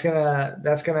 that's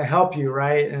gonna help you,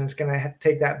 right? And it's gonna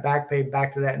take that back pay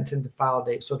back to that intent to file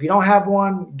date. So if you don't have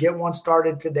one, get one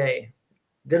started today.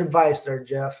 Good advice there,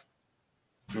 Jeff.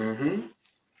 Mm-hmm.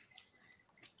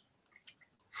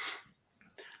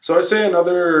 So I'd say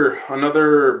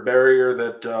another barrier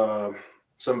that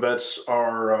some vets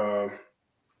are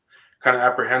kind of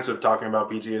apprehensive talking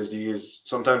about PTSD is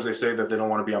sometimes they say that they don't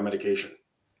want to be on medication.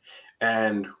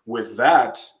 And with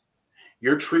that,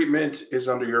 your treatment is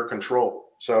under your control.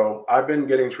 So I've been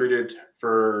getting treated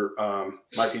for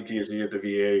my PTSD at the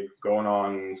VA going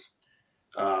on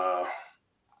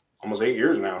almost 8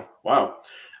 years now. Wow.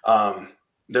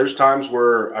 There's times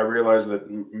where I realize that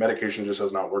medication just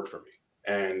has not worked for me.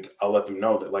 And I'll let them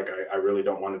know that, like, I really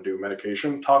don't want to do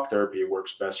medication. Talk therapy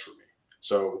works best for me.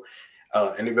 So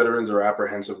any veterans that are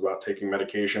apprehensive about taking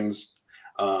medications,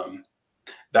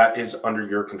 that is under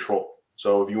your control.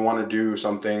 So if you want to do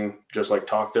something just like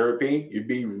talk therapy, you'd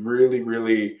be really,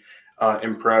 really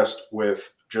impressed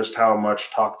with just how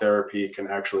much talk therapy can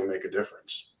actually make a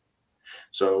difference.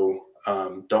 So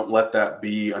don't let that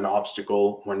be an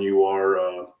obstacle when you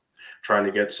are trying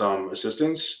to get some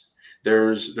assistance.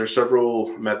 There's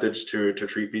several methods to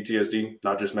treat PTSD,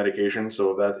 not just medication.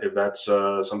 So if that's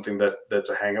something that's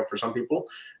a hang up for some people,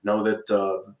 know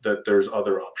that there's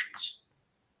other options.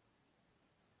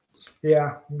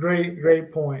 Yeah,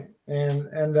 great point. And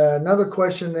another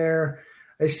question there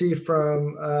I see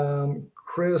from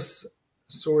Chris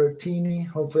Soratini.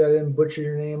 Hopefully I didn't butcher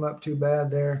your name up too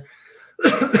bad there.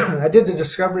 I did the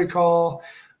discovery call,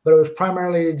 but it was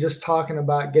primarily just talking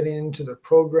about getting into the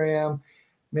program.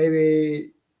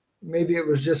 Maybe it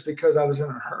was just because I was in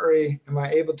a hurry. Am I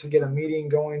able to get a meeting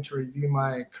going to review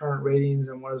my current ratings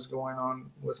and what is going on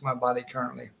with my body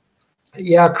currently?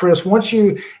 Yeah, Chris, once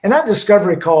you, and that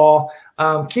discovery call,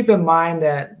 keep in mind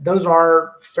that those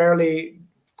are fairly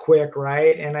quick,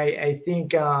 right? And I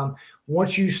think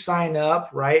once you sign up,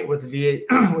 right, with VA,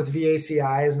 with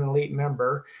VACI as an elite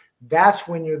member, that's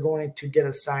when you're going to get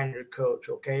assigned your coach,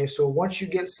 okay? So once you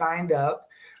get signed up,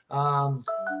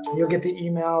 you'll get the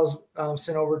emails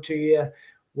sent over to you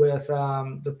with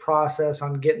the process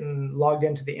on getting logged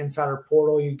into the Insider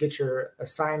portal. You get your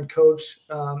assigned coach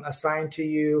assigned to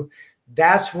you.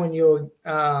 That's when you'll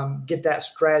get that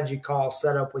strategy call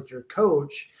set up with your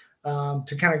coach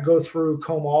to kind of go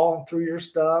comb all through your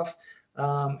stuff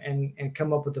and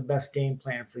come up with the best game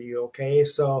plan for you. Okay.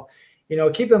 So,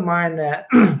 keep in mind that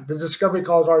the discovery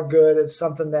calls are good. It's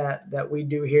something that we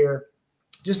do here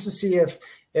just to see if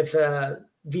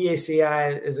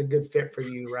VACI is a good fit for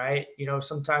you, right?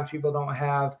 Sometimes people don't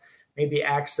have maybe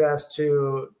access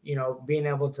to, being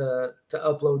able to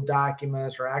upload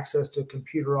documents or access to a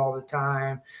computer all the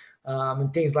time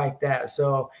and things like that.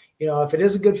 So, if it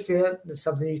is a good fit, it's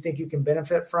something you think you can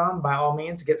benefit from, by all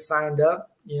means, get signed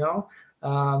up,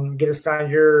 get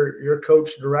assigned your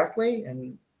coach directly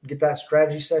and get that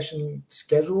strategy session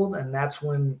scheduled, and that's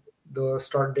when they'll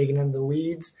start digging into the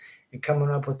weeds and coming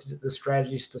up with the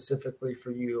strategy specifically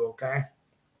for you. Okay.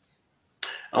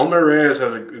 Elmer Reyes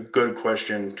has a good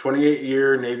question.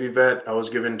 28-year Navy vet. I was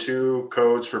given 2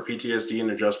 codes for PTSD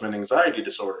and adjustment anxiety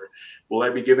disorder. Will I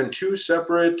be given 2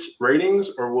 separate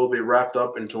ratings, or will be wrapped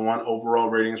up into 1 overall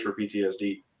ratings for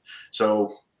PTSD?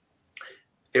 So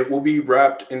it will be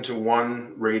wrapped into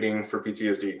 1 rating for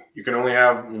PTSD. You can only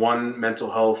have 1 mental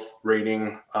health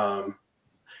rating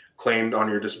claimed on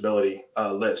your disability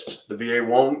list. The VA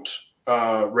won't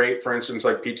rate, for instance,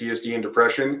 like PTSD and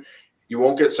depression. You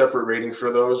won't get separate ratings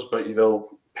for those, but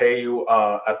they'll pay you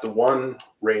at the 1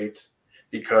 rate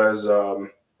because a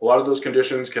lot of those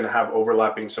conditions can have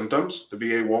overlapping symptoms. The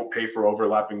VA won't pay for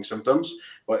overlapping symptoms,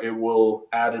 but it will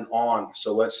add it on.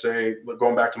 So let's say,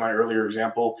 going back to my earlier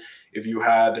example, if you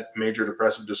had major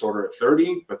depressive disorder at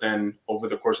 30, but then over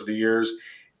the course of the years,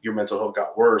 your mental health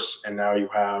got worse, and now you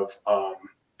have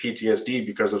PTSD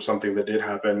because of something that did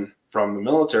happen from the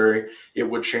military, it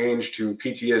would change to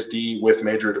PTSD with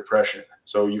major depression.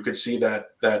 So you could see that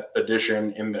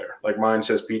addition in there. Like mine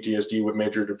says PTSD with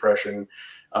major depression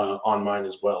on mine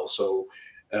as well. So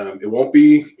it won't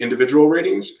be individual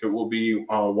ratings. It will be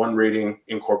 1 rating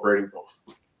incorporating both.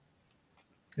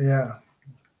 Yeah.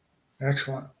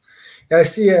 Excellent. Yeah, I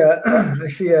see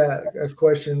a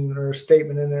question or a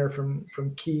statement in there from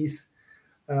Keith.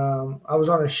 I was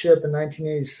on a ship in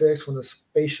 1986 when the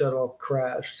space shuttle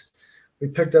crashed. We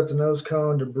picked up the nose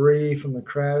cone debris from the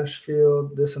crash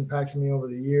field. This impacted me over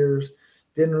the years.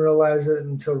 Didn't realize it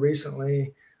until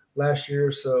recently, last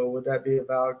year. So would that be a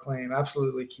valid claim?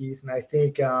 Absolutely, Keith. And I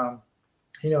think,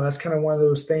 that's kind of one of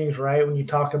those things, right? When you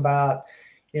talk about,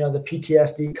 the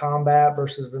PTSD combat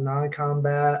versus the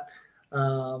non-combat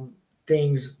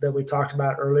things that we talked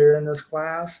about earlier in this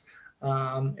class.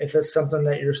 If it's something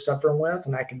that you're suffering with,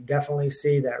 and I can definitely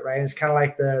see that, right? It's kind of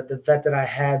like the vet that I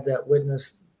had that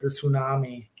witnessed the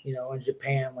tsunami, in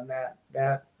Japan when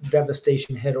that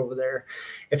devastation hit over there.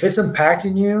 If it's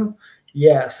impacting you,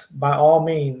 yes, by all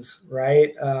means,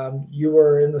 right? You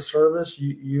were in the service,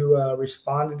 you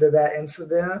responded to that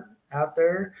incident out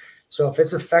there. So if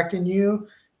it's affecting you,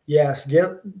 yes,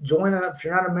 join up. If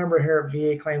you're not a member here at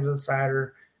VA Claims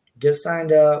Insider, get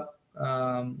signed up.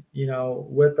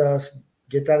 With us,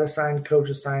 get that assigned coach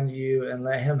assigned to you and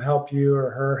let him help you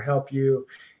or her help you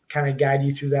kind of guide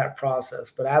you through that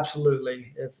process. But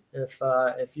absolutely,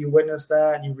 if you witness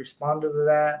that and you respond to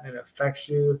that and it affects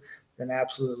you, then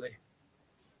absolutely.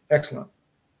 Excellent.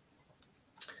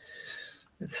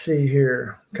 Let's see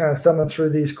here, kind of thumbing through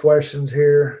these questions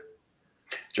here.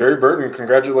 Jerry Burton,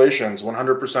 congratulations.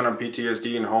 100% on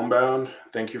PTSD and homebound.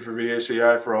 Thank you for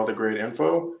VACI for all the great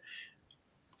info.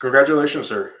 Congratulations,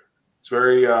 sir. It's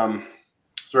very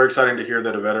exciting to hear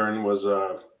that a veteran was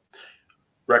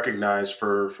recognized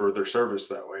for their service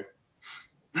that way.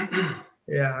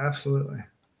 Yeah, absolutely.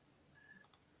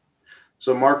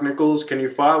 So Mark Nichols, can you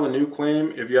file a new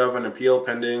claim if you have an appeal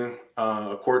pending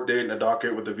a court date and a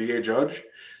docket with the VA judge?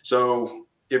 So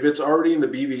if it's already in the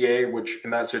BVA, which in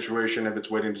that situation, if it's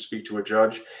waiting to speak to a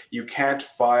judge, you can't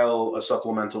file a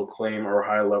supplemental claim or a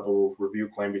high-level review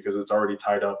claim because it's already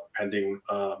tied up pending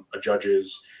a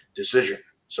judge's decision.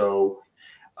 So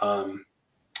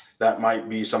that might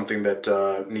be something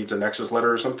that needs a nexus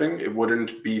letter or something. It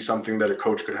wouldn't be something that a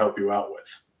coach could help you out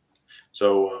with.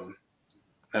 So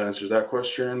that answers that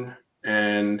question.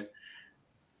 And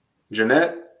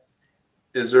Jeanette,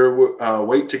 is there a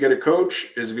wait to get a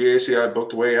coach? Is VACI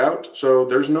booked way out? So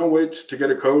there's no wait to get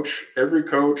a coach. Every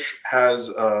coach has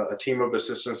a team of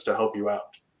assistants to help you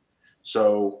out.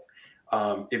 So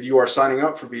if you are signing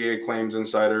up for VA Claims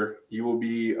Insider, you will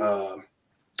be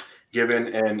given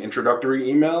an introductory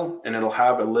email, and it'll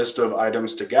have a list of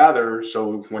items to gather.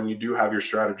 So when you do have your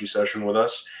strategy session with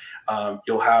us,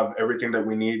 you'll have everything that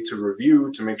we need to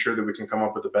review to make sure that we can come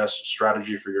up with the best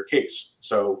strategy for your case.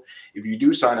 So if you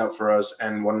do sign up for us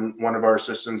and one of our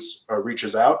assistants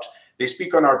reaches out, they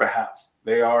speak on our behalf.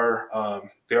 They are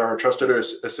our trusted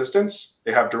assistants.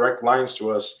 They have direct lines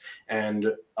to us, and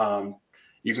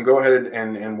you can go ahead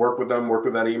and work with them, work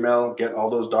with that email, get all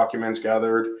those documents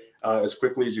gathered as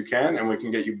quickly as you can, and we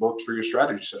can get you booked for your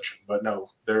strategy session. But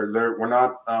no, we're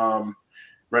not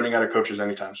running out of coaches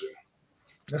anytime soon.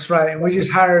 That's right. And we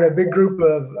just hired a big group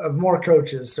of more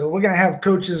coaches. So we're going to have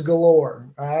coaches galore.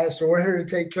 All right. So we're here to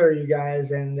take care of you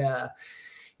guys. And,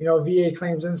 VA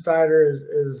Claims Insider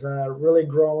is really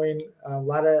growing. A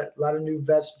lot of new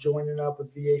vets joining up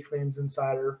with VA Claims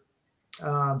Insider.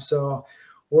 So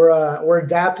we're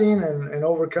adapting and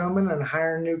overcoming and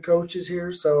hiring new coaches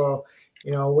here. So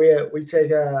we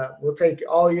take we'll take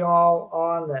all y'all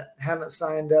on that haven't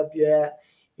signed up yet,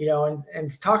 and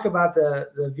to talk about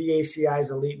the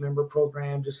VACI's Elite Member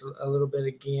Program just a little bit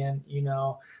again.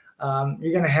 You're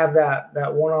going to have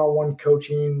that one-on-one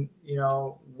coaching,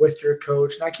 with your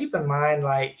coach. Now, keep in mind,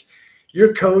 like,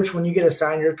 your coach, when you get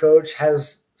assigned, your coach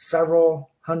has several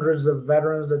hundreds of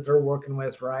veterans that they're working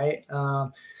with, right?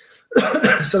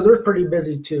 So they're pretty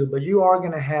busy too, but you are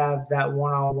going to have that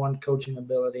one-on-one coaching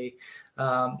ability.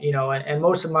 And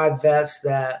most of my vets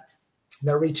that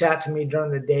reach out to me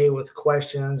during the day with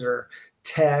questions or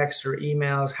texts or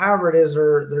emails, however it is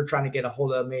they're trying to get a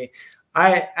hold of me,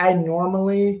 I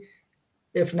normally,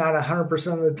 if not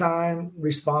 100% of the time,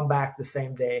 respond back the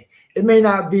same day. It may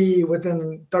not be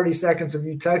within 30 seconds of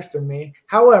you texting me.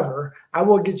 However, I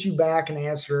will get you back an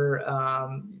answer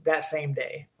that same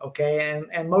day. Okay.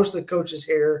 And most of the coaches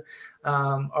here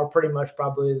are pretty much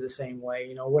probably the same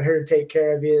way. We're here to take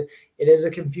care of you. It is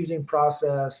a confusing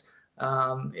process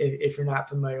if you're not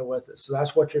familiar with it. So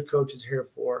that's what your coach is here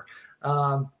for.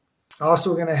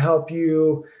 Also going to help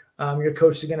you. Your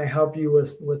coach is going to help you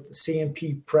with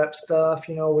CMP prep stuff.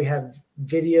 We have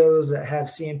videos that have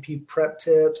CMP prep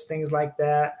tips, things like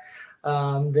that,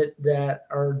 that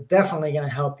are definitely going to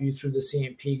help you through the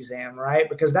CMP exam, right?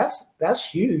 Because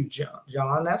that's huge,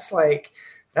 John. That's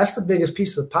the biggest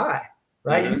piece of the pie,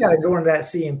 right? Mm-hmm. You got to go into that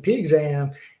CMP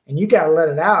exam and you got to let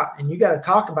it out, and you got to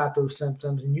talk about those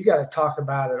symptoms, and you got to talk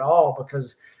about it all,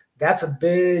 because that's a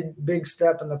big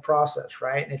step in the process,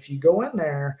 right? And if you go in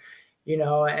there,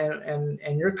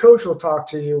 and your coach will talk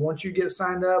to you once you get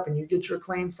signed up and you get your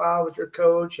claim file with your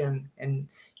coach, and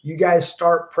you guys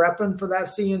start prepping for that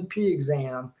CNP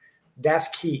exam. That's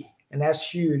key, and that's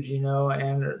huge,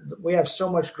 and we have so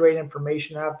much great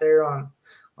information out there on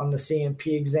the CNP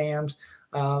exams.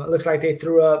 It looks like they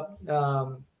threw up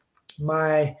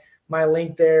my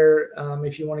link there.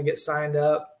 If you want to get signed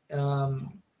up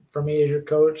for me as your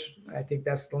coach, I think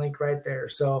that's the link right there.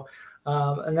 So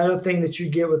another thing that you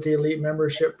get with the Elite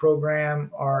Membership Program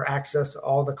are access to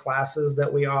all the classes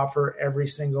that we offer every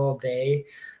single day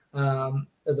of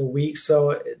the week.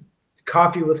 So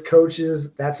Coffee with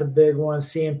Coaches, that's a big one.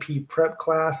 CMP prep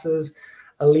classes,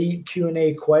 Elite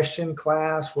Q&A question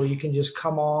class where you can just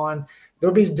come on.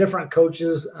 There'll be different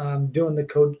coaches doing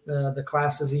the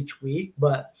classes each week,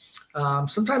 but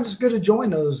sometimes it's good to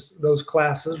join those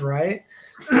classes, right?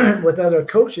 With other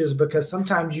coaches, because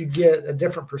sometimes you get a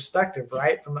different perspective,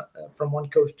 right, from one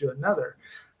coach to another.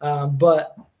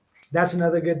 But that's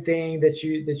another good thing that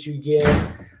you get.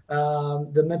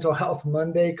 The Mental Health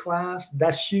Monday class,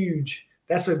 that's huge.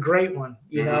 That's a great one,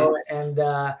 and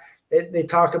they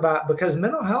talk about, because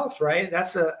mental health, right,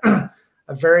 that's a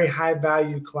very high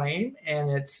value claim, and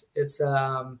it's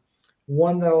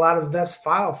one that a lot of vets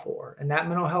file for. And that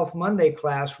Mental Health Monday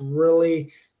class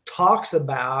really talks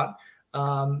about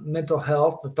mental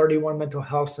health, the 31 mental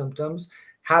health symptoms,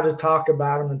 how to talk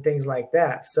about them, and things like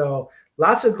that. So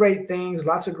lots of great things,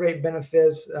 lots of great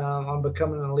benefits on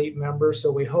becoming an elite member.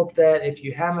 So we hope that if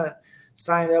you haven't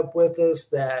signed up with us,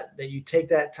 that you take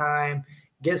that time,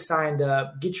 get signed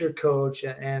up, get your coach,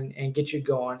 and get you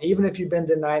going. Even if you've been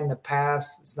denied in the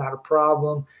past, it's not a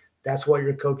problem. That's what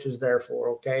your coach is there for,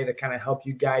 okay, to kind of help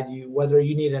you, guide you, whether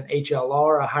you need an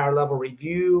HLR, a higher level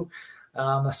review,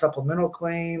 a supplemental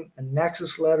claim, a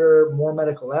nexus letter, more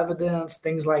medical evidence,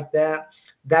 things like that.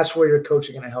 That's where your coach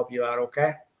is going to help you out,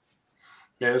 okay?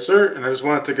 Yes, sir. And I just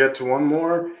wanted to get to one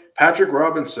more. Patrick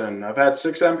Robinson. I've had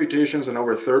 6 amputations and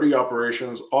over 30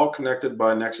 operations, all connected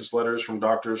by nexus letters from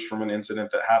doctors from an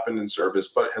incident that happened in service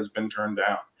but has been turned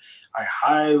down. I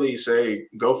highly say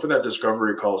go for that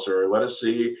discovery call, sir. Let us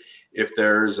see if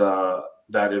there's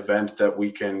that event that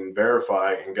we can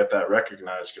verify and get that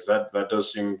recognized, because that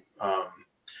does seem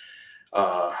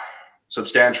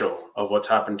substantial of what's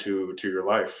happened to your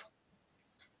life.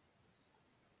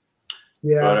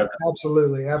 Yeah,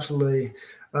 absolutely.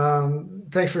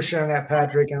 Thanks for sharing that,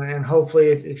 Patrick. And hopefully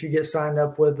if you get signed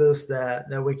up with us,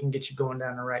 that we can get you going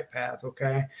down the right path.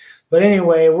 Okay. But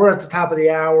anyway, we're at the top of the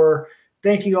hour.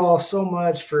 Thank you all so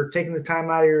much for taking the time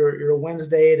out of your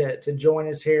Wednesday to join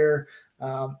us here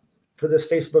for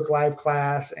this Facebook Live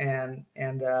class, and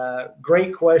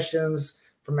great questions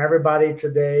from everybody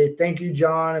today. Thank you,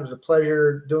 John. It was a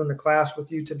pleasure doing the class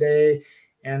with you today,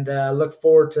 and look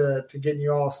forward to getting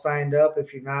you all signed up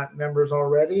if you're not members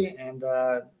already, and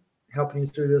helping you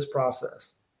through this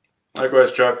process.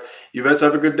 Likewise, Chuck. You vets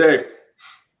have a good day.